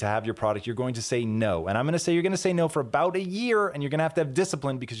asking to have your product, you're going to say no. And I'm going to say you're going to say no for about a year and you're going to have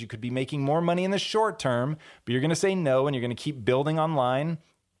discipline because you could be making more money in the short term, but you're going to say no and you're going to keep building online.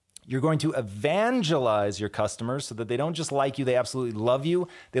 You're going to evangelize your customers so that they don't just like you, they absolutely love you.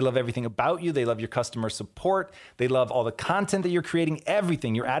 They love everything about you. They love your customer support. They love all the content that you're creating,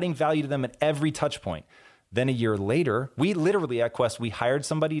 everything. You're adding value to them at every touch point. Then a year later, we literally at Quest, we hired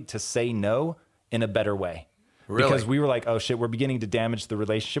somebody to say no in a better way. Really? Because we were like, oh shit, we're beginning to damage the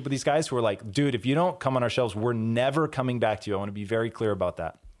relationship with these guys who are like, dude, if you don't come on our shelves, we're never coming back to you. I want to be very clear about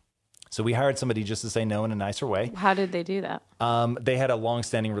that. So we hired somebody just to say no in a nicer way. How did they do that? They had a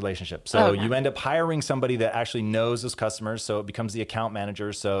long-standing relationship. So you end up hiring somebody that actually knows those customers. So it becomes the account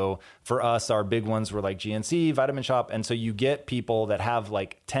manager. So for us, our big ones were like GNC, Vitamin Shop. And so you get people that have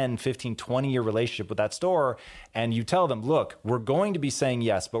like 10, 15, 20-year relationship with that store. And you tell them, look, we're going to be saying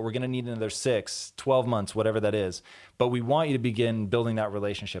yes, but we're going to need another 6, 12 months, whatever that is. But we want you to begin building that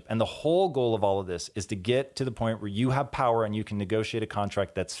relationship. And the whole goal of all of this is to get to the point where you have power and you can negotiate a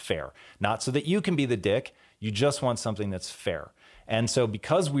contract that's fair. Not so that you can be the dick. You just want something that's fair. And so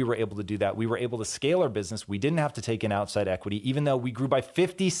because we were able to do that, we were able to scale our business. We didn't have to take in outside equity, even though we grew by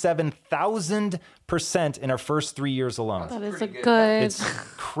 57,000% in our first 3 years alone. That is good. It's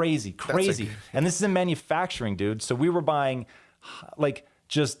crazy. And this is in manufacturing, dude. So we were buying like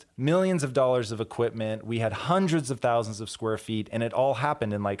just millions of dollars of equipment. We had hundreds of thousands of square feet, and it all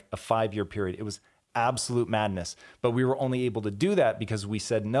happened in like a 5-year period. It was absolute madness. But we were only able to do that because we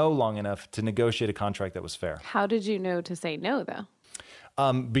said no long enough to negotiate a contract that was fair. How did you know to say no, though?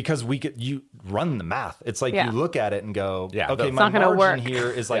 Because you run the math. It's like you look at it and go, okay, it's my not gonna margin work.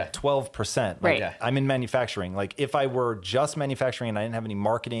 here is like 12%. Right. Like, I'm in manufacturing. Like if I were just manufacturing and I didn't have any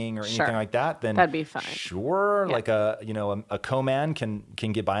marketing or anything like that, then that'd be fine. Sure, like a co-man can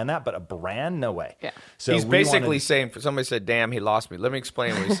get by on that, but a brand, no way. Yeah. So he's basically saying, somebody said, damn, he lost me. Let me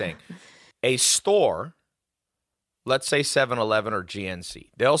explain what he's saying. A store, let's say 7-Eleven or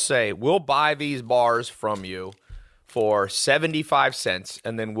GNC, they'll say, we'll buy these bars from you for 75 cents,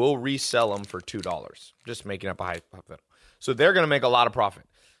 and then we'll resell them for $2. Just making up a hypothetical. So they're going to make a lot of profit.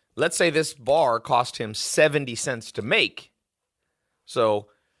 Let's say this bar cost him 70 cents to make. So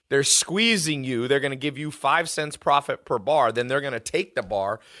they're squeezing you. They're going to give you 5 cents profit per bar. Then they're going to take the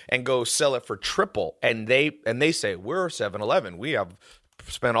bar and go sell it for triple. And they say, we're 7-Eleven. We have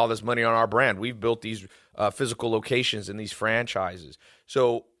spent all this money on our brand. We've built these physical locations and these franchises.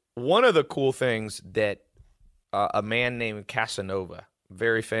 So one of the cool things that a man named Casanova,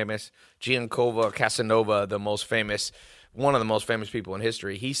 very famous, Giancarlo Casanova, one of the most famous people in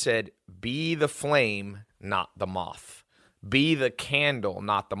history, he said, be the flame, not the moth. Be the candle,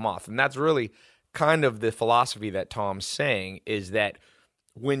 not the moth. And that's really kind of the philosophy that Tom's saying, is that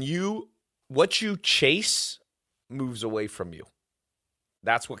what you chase moves away from you.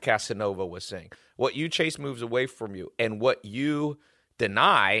 That's what Casanova was saying. What you chase moves away from you. And what you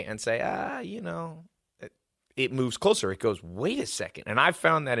deny and say, it moves closer. It goes, wait a second. And I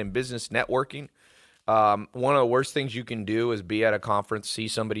found that in business networking, one of the worst things you can do is be at a conference, see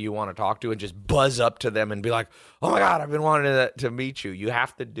somebody you want to talk to, and just buzz up to them and be like, oh my God, I've been wanting to meet you. You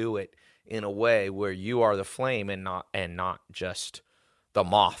have to do it in a way where you are the flame and not just the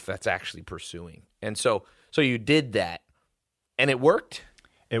moth that's actually pursuing. And so you did that, and it worked.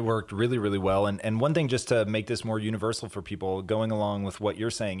 It worked really, really well. And one thing, just to make this more universal for people, going along with what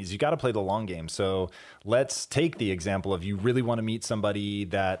you're saying, is you got to play the long game. So let's take the example of you really want to meet somebody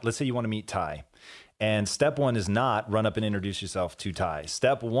that, let's say you want to meet Ty. And step one is not run up and introduce yourself to Ty.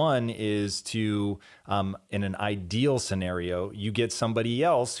 Step one is to, in an ideal scenario, you get somebody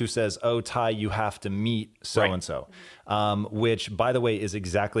else who says, oh, Ty, you have to meet so-and-so, which, by the way, is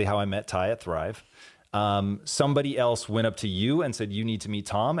exactly how I met Ty at Thrive. Somebody else went up to you and said, you need to meet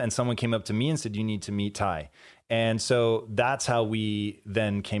Tom. And someone came up to me and said, you need to meet Ty. And so that's how we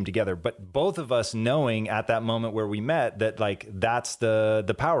then came together. But both of us knowing at that moment where we met that, like, that's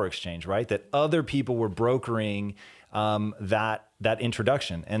the power exchange, right? That other people were brokering that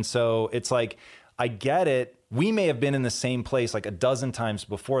introduction. And so it's like, I get it. We may have been in the same place like a dozen times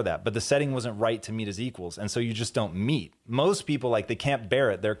before that, but the setting wasn't right to meet as equals. And so you just don't meet. Most people, like, they can't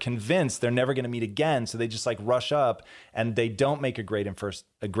bear it. They're convinced they're never going to meet again. So they just like rush up and they don't make a great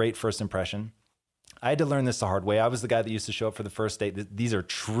first impression. I had to learn this the hard way. I was the guy that used to show up for the first date. These are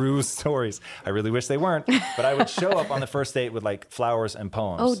true stories. I really wish they weren't, but I would show up on the first date with like flowers and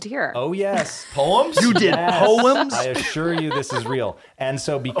poems. Oh dear. Oh yes. Poems? You did poems? I assure you this is real. And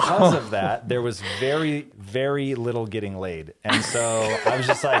so because of that, there was very, very little getting laid. And so I was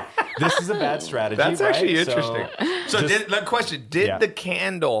just like, this is a bad strategy. That's right? actually interesting. So did the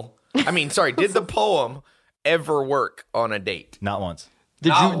poem ever work on a date? Not once.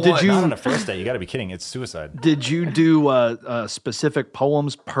 Did you not on a first date? You got to be kidding! It's suicide. Did you do specific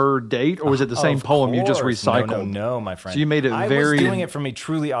poems per date, or was it the same poem you just recycled? No, my friend. So you made it I was doing it from a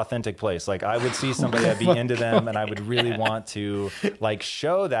truly authentic place. Like, I would see somebody, I'd be into them, and I would really want to like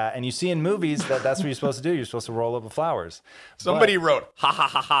show that. And you see in movies that's what you're supposed to do. You're supposed to roll up with flowers. Somebody wrote ha ha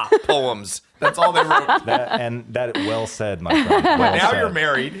ha ha poems. That's all they wrote. That well said, my friend. Well But now said. you're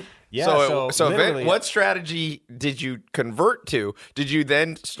married. Yeah, so what strategy did you convert to? Did you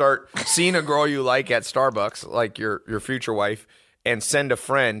then start seeing a girl you like at Starbucks, like your future wife, and send a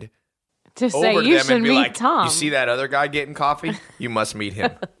friend to over say to you them should and be meet like, Tom? you see that other guy getting coffee? You must meet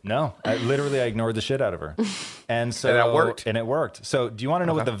him. No, I ignored the shit out of her. And so And that worked? And it worked. So do you want to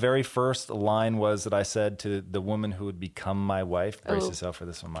know what the very first line was that I said to the woman who would become my wife? Brace yourself for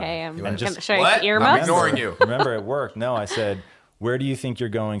this one, Maya. Okay, I'm And going just- to show you What? the I'm earmuffs. ignoring you. Remember, it worked. No, I said, where do you think you're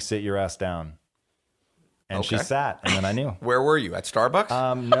going? Sit your ass down. And she Okay. sat, and then I knew. Where were you? At Starbucks?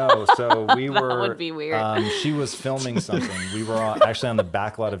 No, so we were. would be weird. She was filming something. We were actually on the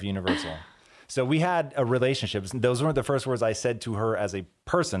back lot of Universal. So we had a relationship. Those weren't the first words I said to her as a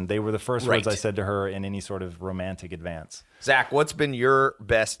person. They were the first words I said to her in any sort of romantic advance. Zach, what's been your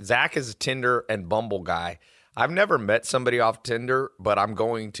best? Zach is a Tinder and Bumble guy. I've never met somebody off Tinder, but I'm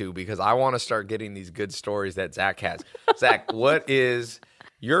going to because I want to start getting these good stories that Zach has. Zach, what is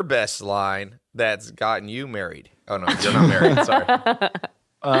your best line that's gotten you married? Oh, no, you're not married. Sorry.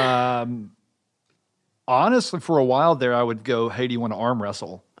 Honestly, for a while there, I would go, hey, do you want to arm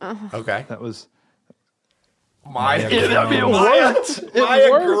wrestle? Okay. That was... Maya worked.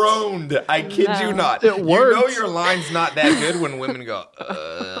 groaned. I kid you not. It You know worked. your line's not that good when women go,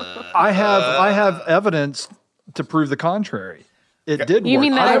 I have evidence to prove the contrary. It did You work.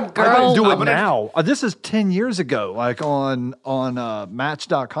 mean that I a don't girl- do it I'm gonna- now. This is 10 years ago, like on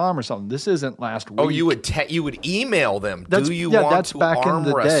Match.com or something. This isn't last week. oh, you would email them. That's, Do you yeah, want that's to back arm in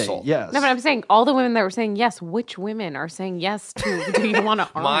the wrestle? day. Yes. No, but I'm saying all the women that were saying yes, which women are saying yes to do you want to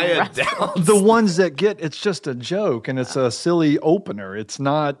arm Maya wrestle? Downs. The ones that get it's just a joke and it's a silly opener. It's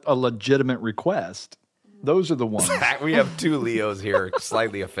not a legitimate request. Those are the ones. We have two Leos here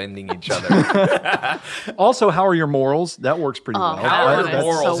slightly offending each other. Also, how are your morals? That works pretty well. How are That's your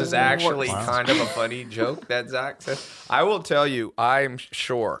morals so is actually worse. kind of a funny joke that Zach said. I will tell you, I'm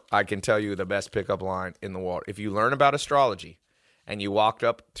sure I can tell you the best pickup line in the world. If you learn about astrology and you walked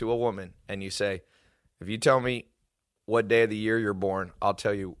up to a woman and you say, if you tell me what day of the year you're born, I'll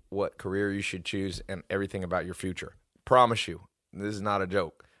tell you what career you should choose and everything about your future. Promise you, this is not a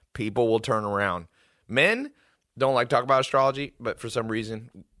joke. People will turn around. Men don't like to talk about astrology, but for some reason,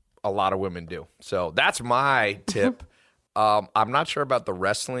 a lot of women do. So that's my tip. I'm not sure about the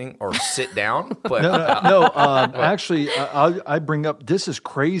wrestling or sit down, but Actually, I bring up this is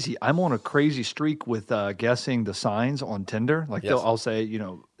crazy. I'm on a crazy streak with guessing the signs on Tinder. Like I'll say,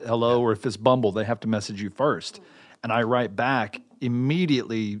 hello, or if it's Bumble, they have to message you first, and I write back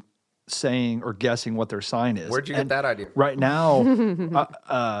immediately saying or guessing what their sign is. Where'd you get that idea? Right now,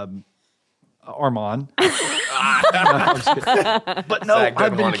 Armand. But no,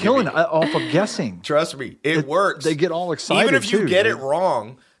 I've been killing it off of guessing. Trust me, it works. They get all excited. Even if you get it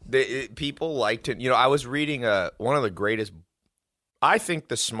wrong, people like to. I was reading one of the greatest, I think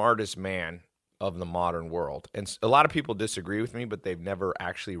the smartest man of the modern world, and a lot of people disagree with me, but they've never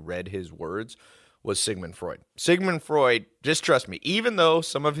actually read his words, was Sigmund Freud. Sigmund Freud, just trust me, even though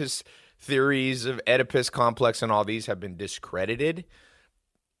some of his theories of Oedipus complex and all these have been discredited,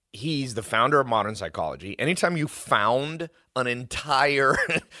 he's the founder of modern psychology. Anytime you found an entire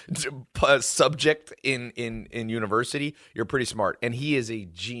subject in university, you're pretty smart. And he is a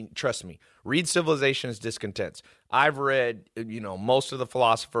genius. Trust me. Read Civilization's Discontents. I've read, most of the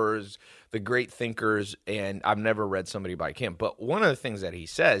philosophers, the great thinkers, and I've never read somebody like him. But one of the things that he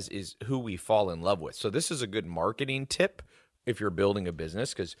says is who we fall in love with. So this is a good marketing tip if you're building a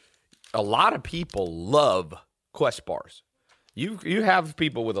business, because a lot of people love Quest bars. You have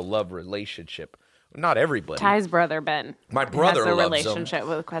people with a love relationship. Not everybody. Ty's brother Ben. My brother has a loves relationship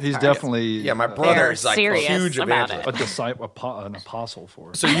with Quest He's bars. definitely my brother is like a huge about evangelist. a disciple, an apostle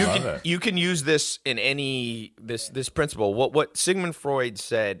for it. So you can use this in any this principle. What Sigmund Freud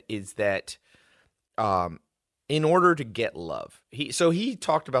said is that in order to get love, he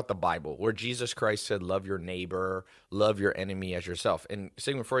talked about the Bible where Jesus Christ said, "Love your neighbor, love your enemy as yourself." And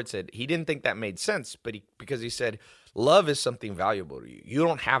Sigmund Freud said he didn't think that made sense, but because he said love is something valuable to you. You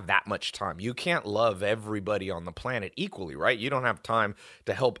don't have that much time. You can't love everybody on the planet equally, right? You don't have time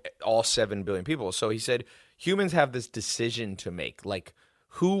to help all 7 billion people. So he said humans have this decision to make, like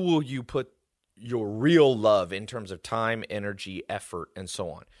who will you put your real love in terms of time, energy, effort, and so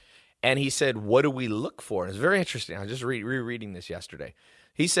on. And he said, what do we look for? And it's very interesting. I was just rereading this yesterday.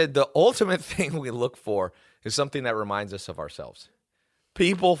 He said the ultimate thing we look for is something that reminds us of ourselves.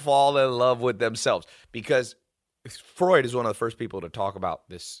 People fall in love with themselves because Freud is one of the first people to talk about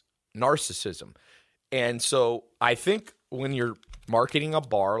this narcissism. And so I think when you're marketing a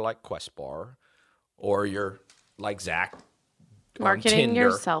bar like Quest Bar, or you're like Zach, marketing Tinder,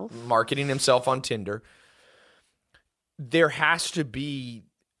 yourself, marketing himself on Tinder, there has to be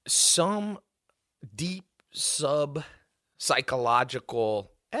some deep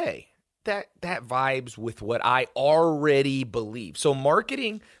psychological, hey, that vibes with what I already believe. So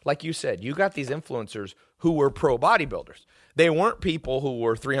marketing, like you said, you got these influencers who were pro bodybuilders. They weren't people who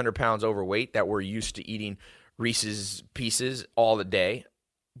were 300 pounds overweight that were used to eating Reese's Pieces all the day.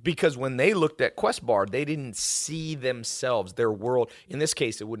 Because when they looked at Quest Bar, they didn't see themselves, their world. In this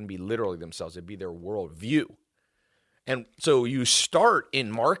case, it wouldn't be literally themselves. It'd be their worldview. And so you start in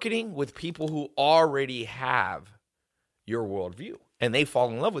marketing with people who already have your worldview, and they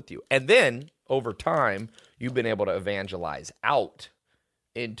fall in love with you. And then over time, you've been able to evangelize out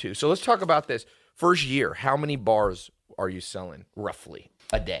into. So let's talk about this. First year, how many bars are you selling roughly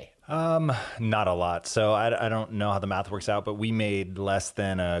a day? Not a lot. So I don't know how the math works out, but we made less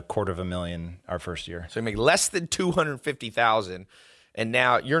than $250,000 our first year. So you make less than $250,000. And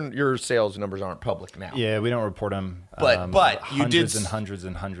now your sales numbers aren't public now. Yeah, we don't report them. But you did hundreds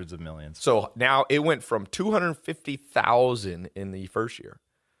and hundreds of millions. So now it went from $250,000 in the first year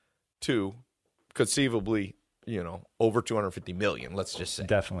to conceivably, over $250 million. Let's just say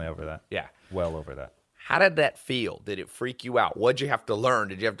definitely over that. Yeah, well over that. How did that feel? Did it freak you out? What'd you have to learn?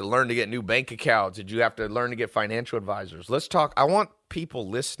 Did you have to learn to get new bank accounts? Did you have to learn to get financial advisors? Let's talk. I want people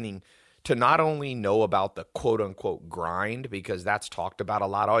listening to not only know about the quote-unquote grind, because that's talked about a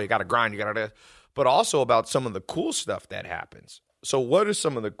lot. Oh, you got to grind, but also about some of the cool stuff that happens. So what is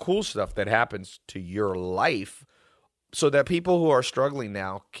some of the cool stuff that happens to your life so that people who are struggling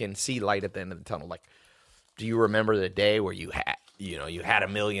now can see light at the end of the tunnel? Like, do you remember the day where you had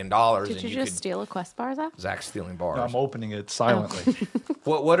 $1 million? Did you just steal a Quest bar, Zach? Zach's stealing bars. I'm opening it silently.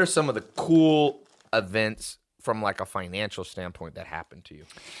 What are some of the cool events from like a financial standpoint that happened to you?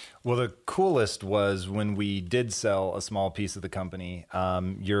 Well, the coolest was when we did sell a small piece of the company.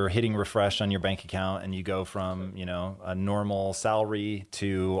 You're hitting refresh on your bank account and you go from, a normal salary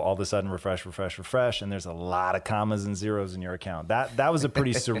to all of a sudden refresh. And there's a lot of commas and zeros in your account. That was a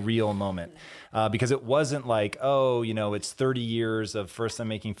pretty surreal moment because it wasn't like, it's 30 years of first I'm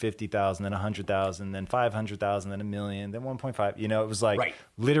making 50,000, then 100,000, then 500,000, then $1 million, then 1.5. It was like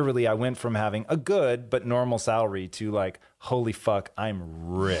literally I went from having a good but normal salary to like, holy fuck, I'm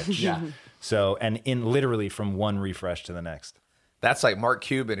rich. Yeah. So, and in literally from one refresh to the next. That's like Mark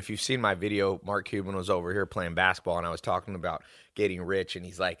Cuban. If you've seen my video, Mark Cuban was over here playing basketball, and I was talking about getting rich, and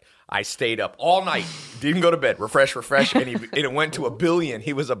he's like, I stayed up all night, didn't go to bed, refresh, and it went to $1 billion.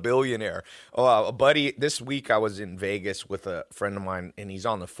 He was a billionaire. A buddy, this week I was in Vegas with a friend of mine, and he's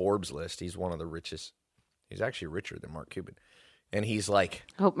on the Forbes list. He's one of the richest. He's actually richer than Mark Cuban. And he's like...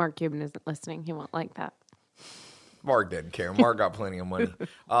 I hope Mark Cuban isn't listening. He won't like that. Mark didn't care. Mark got plenty of money.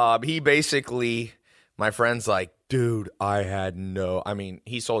 He basically... My friend's like, dude,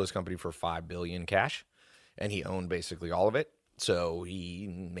 he sold his company for $5 billion cash, and he owned basically all of it. So he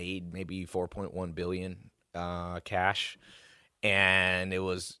made maybe $4.1 billion cash, and it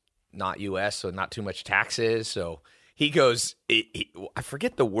was not U.S., so not too much taxes. So he goes, I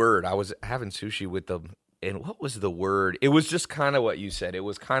forget the word. I was having sushi with them, and what was the word? It was just kind of what you said. It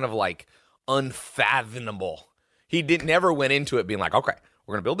was kind of like unfathomable. He never went into it being like, okay,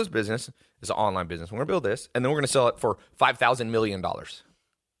 we're going to build this business. It's an online business. We're going to build this, and then we're going to sell it for $5,000 million,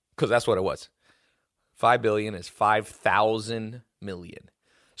 because that's what it was. $5 billion is 5,000 million.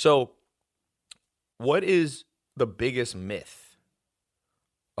 So what is the biggest myth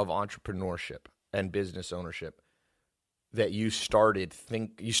of entrepreneurship and business ownership that you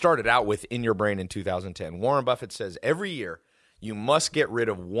started out with in your brain in 2010? Warren Buffett says every year you must get rid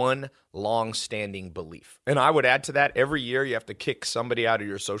of one long-standing belief. And I would add to that, every year you have to kick somebody out of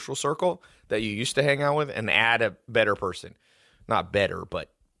your social circle that you used to hang out with and add a better person. Not better,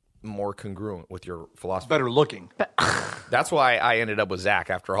 but more congruent with your philosophy. Better looking. That's why I ended up with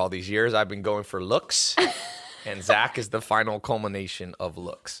Zach after all these years. I've been going for looks, and Zach is the final culmination of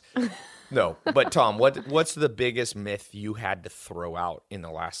looks. No, but Tom, what's the biggest myth you had to throw out in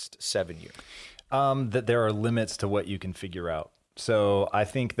the last 7 years? That there are limits to what you can figure out. So I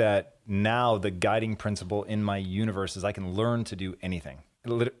think that now the guiding principle in my universe is I can learn to do anything.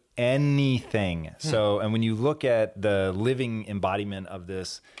 Anything. So, and when you look at the living embodiment of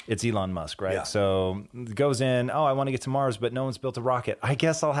this, it's Elon Musk, right? Yeah. So it goes in, I want to get to Mars, but no one's built a rocket. I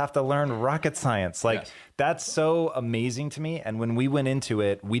guess I'll have to learn rocket science. That's so amazing to me. And when we went into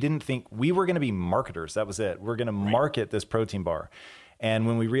it, we didn't think we were going to be marketers. That was it. We're going to market this protein bar. And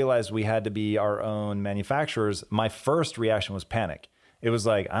when we realized we had to be our own manufacturers, my first reaction was panic. It was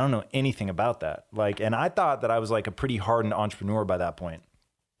like, I don't know anything about that. And I thought that I was like a pretty hardened entrepreneur by that point.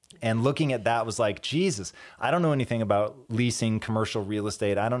 And looking at that was like, Jesus, I don't know anything about leasing commercial real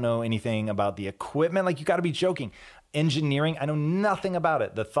estate. I don't know anything about the equipment. You got to be joking. Engineering, I know nothing about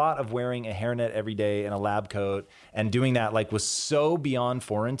it. The thought of wearing a hairnet every day and a lab coat and doing that was so beyond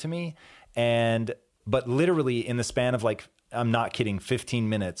foreign to me. But literally in the span of I'm not kidding, 15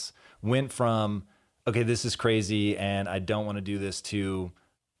 minutes, went from, okay, this is crazy and I don't want to do this, to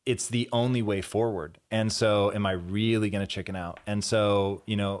it's the only way forward. And so am I really going to chicken out? And so,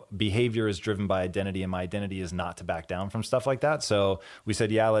 behavior is driven by identity, and my identity is not to back down from stuff like that. So we said,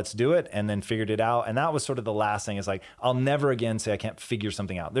 yeah, let's do it. And then figured it out. And that was sort of the last thing, is I'll never again say I can't figure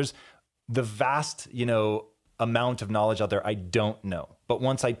something out. There's the vast, amount of knowledge out there I don't know. But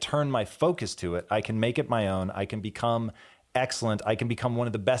once I turn my focus to it, I can make it my own. I can become excellent. I can become one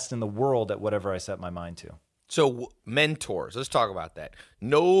of the best in the world at whatever I set my mind to. So mentors, let's talk about that.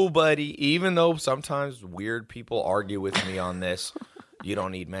 Nobody, even though sometimes weird people argue with me on this, you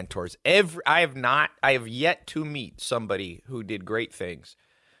don't need mentors. I have yet to meet somebody who did great things,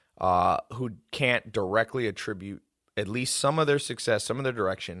 who can't directly attribute at least some of their success, some of their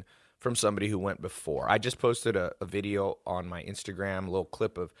direction from somebody who went before. I just posted a video on my Instagram, a little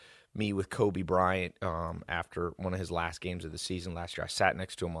clip of me with Kobe Bryant after one of his last games of the season last year. I sat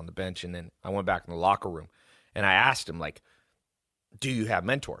next to him on the bench, and then I went back in the locker room, and I asked him, do you have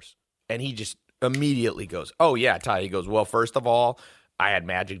mentors? And he just immediately goes, oh, yeah, Ty. He goes, well, first of all, I had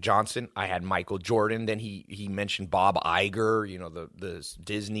Magic Johnson. I had Michael Jordan. Then he mentioned Bob Iger, the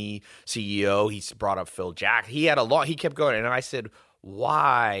Disney CEO. He brought up Phil Jackson. He had a lot. He kept going. And I said,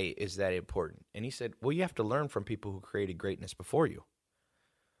 why is that important? And he said, well, you have to learn from people who created greatness before you,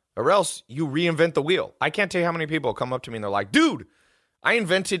 or else you reinvent the wheel. I can't tell you how many people come up to me and they're like, dude, I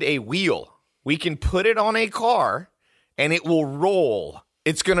invented a wheel. We can put it on a car and it will roll.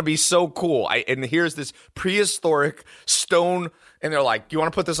 It's going to be so cool. And here's this prehistoric stone. And they're like, you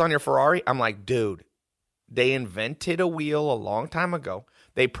want to put this on your Ferrari? I'm like, dude, they invented a wheel a long time ago.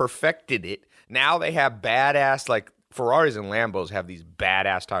 They perfected it. Now they have badass, Ferraris and Lambos have these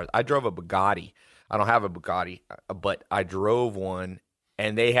badass tires. I drove a Bugatti. I don't have a Bugatti, but I drove one,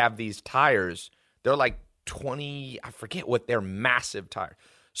 and they have these tires. They're 20, I forget what, they're massive tires.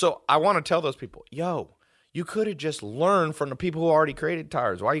 So I want to tell those people, you could have just learned from the people who already created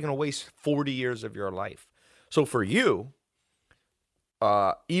tires. Why are you going to waste 40 years of your life? So for you,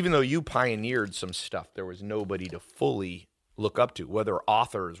 even though you pioneered some stuff, there was nobody to fully look up to, whether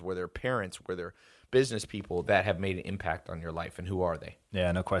authors, whether parents, whether business people that have made an impact on your life, and who are they?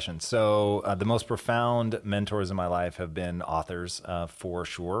 Yeah, no question. So the most profound mentors in my life have been authors, for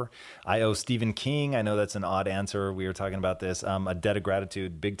sure. I owe Stephen King, I know that's an odd answer. We were talking about this, a debt of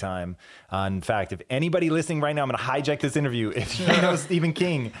gratitude, big time. In fact, if anybody listening right now, I'm going to hijack this interview. If you know Stephen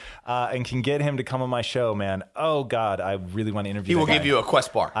King and can get him to come on my show, man, oh God, I really want to interview him. He will give you a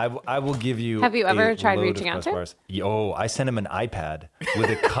Quest bar. I will give you. Have you ever tried load reaching of out Quest to? bars. Oh, I sent him an iPad with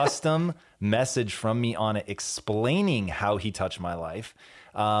a custom message from me on it explaining how he touched my life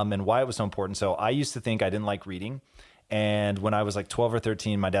and why it was so important. So I used to think I didn't like reading. And when I was like 12 or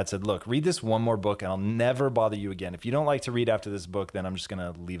 13, my dad said, look, read this one more book and I'll never bother you again. If you don't like to read after this book, then I'm just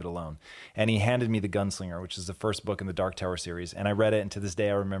going to leave it alone. And he handed me The Gunslinger, which is the first book in the Dark Tower series. And I read it. And to this day,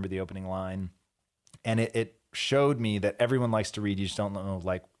 I remember the opening line. And it showed me that everyone likes to read. You just don't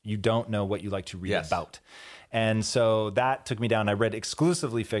know what you like to read about. And so that took me down. I read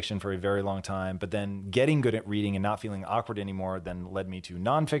exclusively fiction for a very long time, but then getting good at reading and not feeling awkward anymore then led me to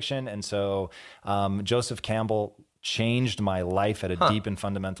nonfiction. And so Joseph Campbell changed my life at a deep and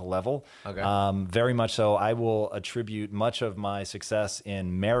fundamental level. Okay. Very much so. I will attribute much of my success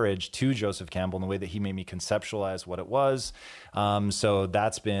in marriage to Joseph Campbell in the way that he made me conceptualize what it was. So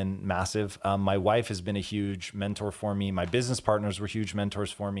that's been massive. My wife has been a huge mentor for me. My business partners were huge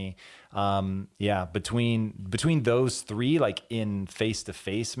mentors for me. Between those three, like in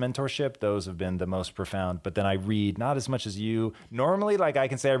face-to-face mentorship, those have been the most profound. But then I read not as much as you. Normally, like I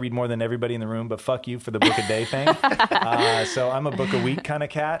can say I read more than everybody in the room, but fuck you for the book a day thing. So I'm a book a week kind of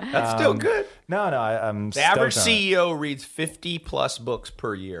cat. That's still good. I'm the average CEO reads 50 plus books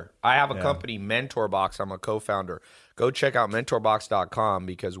per year. I have a company, MentorBox. I'm a co-founder. Go check out mentorbox.com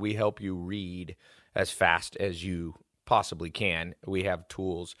because we help you read as fast as you possibly can. We have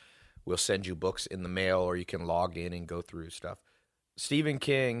tools. We'll send you books in the mail, or you can log in and go through stuff. Stephen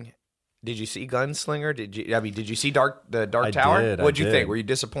King, did you see Gunslinger? Did you see the Dark Tower? What'd you think? Were you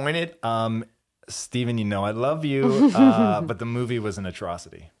disappointed? Stephen, you know I love you, but the movie was an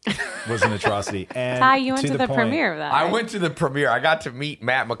atrocity. And Ty, you went to the premiere of that. I went to the premiere. I got to meet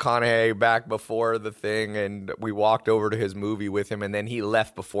Matt McConaughey back before the thing, and we walked over to his movie with him, and then he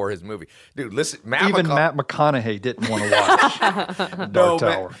left before his movie. Dude, listen, Matt McConaughey didn't want to watch Dark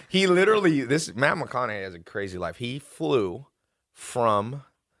Tower. Matt McConaughey has a crazy life. He flew from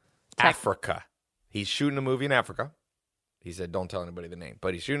Africa. He's shooting a movie in Africa. He said, don't tell anybody the name,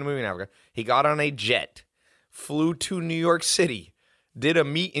 but he's shooting a movie in Africa. He got on a jet, flew to New York City, did a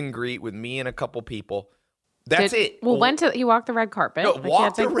meet and greet with me and a couple people. That's it. Well, he walked the red carpet. No,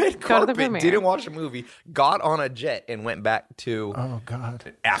 walked the red carpet, didn't watch a movie, got on a jet and went back to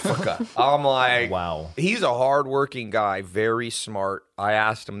Africa. I'm like, wow. He's a hardworking guy, very smart. I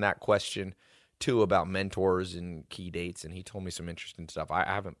asked him that question too about mentors and key dates, and he told me some interesting stuff.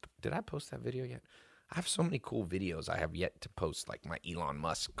 Did I post that video yet? I have so many cool videos I have yet to post, like my Elon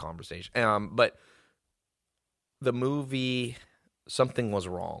Musk conversation. But the movie, something was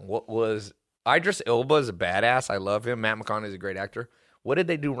wrong. Idris Elba is a badass. I love him. Matt McConaughey is a great actor. What did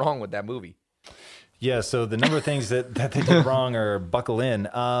they do wrong with that movie? Yeah, so the number of things that they did wrong are buckle in.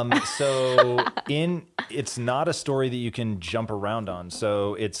 It's not a story that you can jump around on.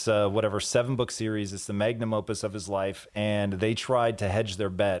 So it's 7-book series. It's the magnum opus of his life, and they tried to hedge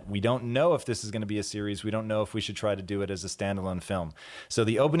their bet. We don't know if this is going to be a series. We don't know if we should try to do it as a standalone film. So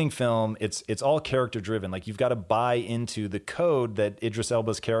the opening film, it's all character driven. Like you've got to buy into the code that Idris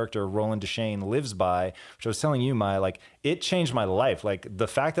Elba's character Roland Deschain lives by, which I was telling you, Maya, like it changed my life. Like the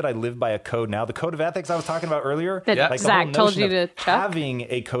fact that I live by a code now, the code of ethics I was talking about earlier, that Zach told you to having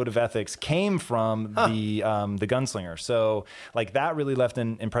a code of ethics came from the Gunslinger. So like that really left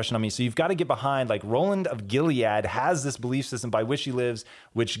an impression on me. So you've got to get behind, like Roland of Gilead has this belief system by which he lives,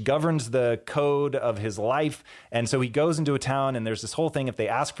 which governs the code of his life. And so he goes into a town and there's this whole thing. If they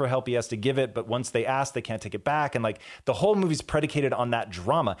ask for help, he has to give it. But once they ask, they can't take it back. And like the whole movie's predicated on that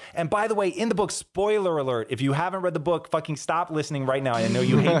drama. And by the way, in the book, spoiler alert, if you haven't read the book, fucking stop listening right now. I know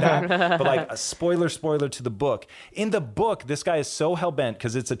you hate that, but like a spoiler to the book. In the book, this guy is so hell-bent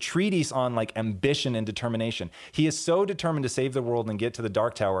because it's a treatise on like ambition and determination. He is so determined to save the world and get to the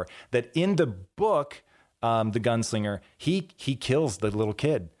Dark Tower that in the book, The Gunslinger, he kills the little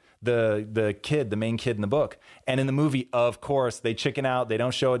kid. The main kid in the book. And in the movie, of course, they chicken out. They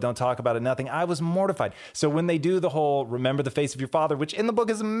don't show it, don't talk about it, nothing. I was mortified. So when they do the whole remember the face of your father, which in the book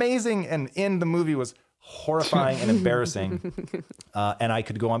is amazing and in the movie was horrifying and embarrassing. And I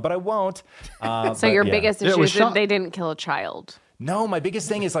could go on, but I won't. So your biggest issue is that they didn't kill a child. No, my biggest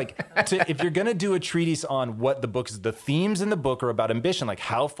thing is like, if you're going to do a treatise on what the book is, the themes in the book are about ambition. Like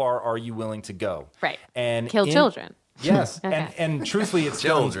how far are you willing to go? Right. And kill children. Yes, Okay. and truthfully, it's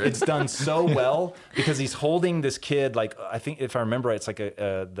done so well because he's holding this kid like, I think if I remember right, it's like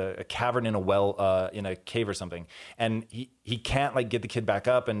a cavern in a well in a cave or something, and he can't like get the kid back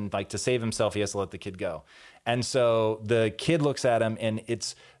up, and like to save himself he has to let the kid go. And so the kid looks at him, and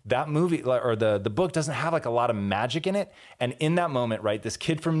it's that movie or the book doesn't have like a lot of magic in it. And in that moment, right, this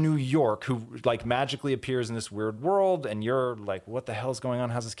kid from New York who like magically appears in this weird world, and you're like, what the hell is going on?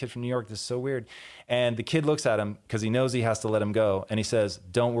 How's this kid from New York? This is so weird. And the kid looks at him because he knows he has to let him go, and he says,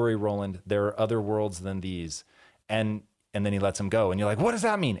 "Don't worry, Roland. There are other worlds than these." And then he lets him go, and you're like, what does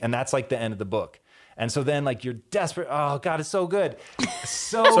that mean? And that's like the end of the book. And so then, like, you're desperate. Oh God, it's so good,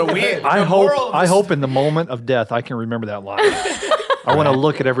 so good. I hope in the moment of death I can remember that line. I want to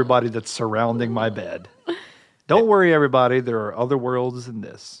look at everybody that's surrounding my bed. Don't worry, everybody. There are other worlds than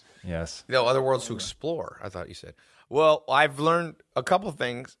this. Yes. No, other worlds to explore, I thought you said. Well, I've learned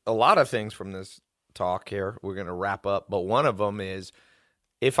a lot of things from this talk here. We're going to wrap up. But one of them is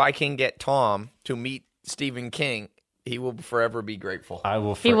if I can get Tom to meet Stephen King, he will forever be grateful.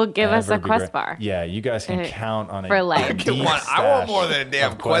 He will give us a Quest bar. Yeah, you guys can count on it. For life. I want more than a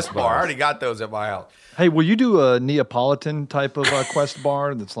damn Quest bar. I already got those at my house. Hey, will you do a Neapolitan type of Quest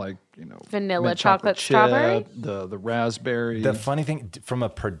bar that's like, vanilla chocolate strawberry? The raspberry. The funny thing, from a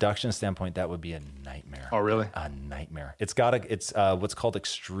production standpoint, that would be a nightmare. Oh, really? A nightmare. It's what's called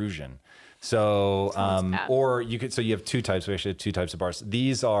extrusion. So, or you could, so you have two types. We actually have two types of bars.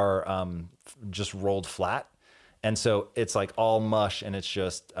 These are just rolled flat. And so it's like all mush, and it's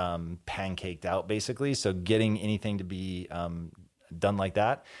just pancaked out basically. So getting anything to be done like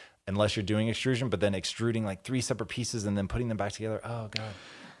that, unless you're doing extrusion, but then extruding like 3 separate pieces and then putting them back together. Oh God.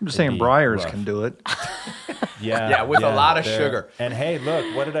 I'm just saying Breyers can do it. Yeah, with a lot of sugar. And hey,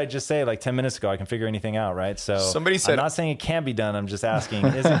 look, what did I just say like 10 minutes ago? I can figure anything out, right? So somebody said, I'm not saying it can't be done. I'm just asking,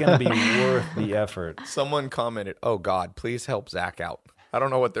 is it going to be worth the effort? Someone commented, "Oh God, please help Zach out." I don't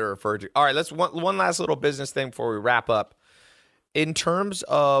know what they're referring to. All right, let's one last little business thing before we wrap up. In terms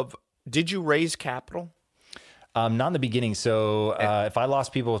of, did you raise capital? Not in the beginning. So if I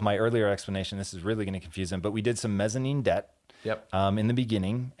lost people with my earlier explanation, this is really going to confuse them. But we did some mezzanine debt. Yep. In the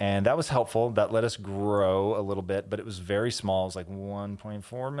beginning, and that was helpful. That let us grow a little bit, but it was very small. It was like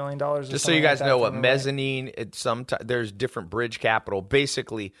 $1.4 million. Just so you guys know what mezzanine, there's different bridge capital.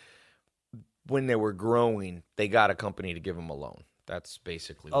 Basically, when they were growing, they got a company to give them a loan. That's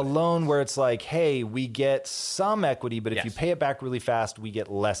basically a loan where it's like, hey, we get some equity, but if you pay it back really fast, we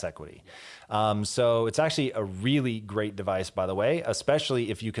get less equity. So it's actually a really great device, by the way, especially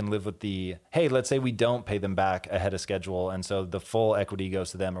if you can live with hey, let's say we don't pay them back ahead of schedule, and so the full equity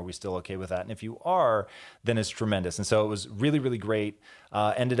goes to them. Are we still okay with that? And if you are, then it's tremendous. And so it was really, really great.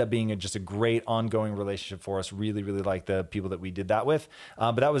 Ended up being just a great ongoing relationship for us. Really, really like the people that we did that with.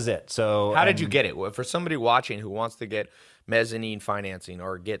 But that was it. So how did you get it? Well, for somebody watching who wants to get mezzanine financing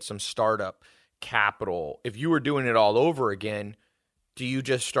or get some startup capital, if you were doing it all over again, do you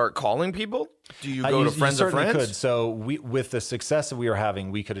just start calling people? Do you go to friends of friends? Could. So with the success that we were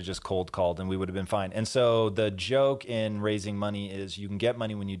having, we could have just cold called and we would have been fine. And so the joke in raising money is you can get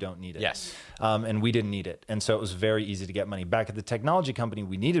money when you don't need it. Yes. And we didn't need it. And so it was very easy to get money. Back at the technology company,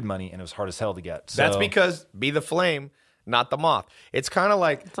 we needed money, and it was hard as hell to get. So, that's because be the flame, not the moth. It's kind of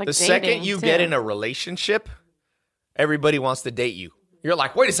like the second you get in a relationship, everybody wants to date you. You're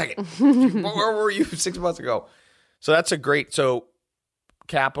like, wait a second, where were you 6 months ago? So that's so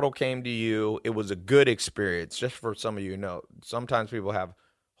capital came to you. It was a good experience. Just for some of you know, sometimes people have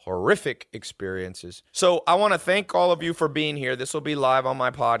horrific experiences. So I want to thank all of you for being here. This will be live on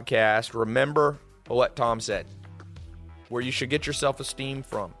my podcast. Remember what Tom said. Where you should get your self-esteem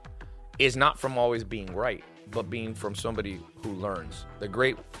from is not from always being right, but being from somebody who learns. The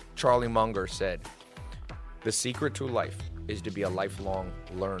great Charlie Munger said, the secret to life is to be a lifelong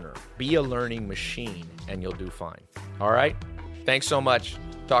learner. Be a learning machine and you'll do fine. All right? Thanks so much.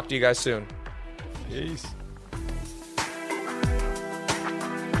 Talk to you guys soon. Peace.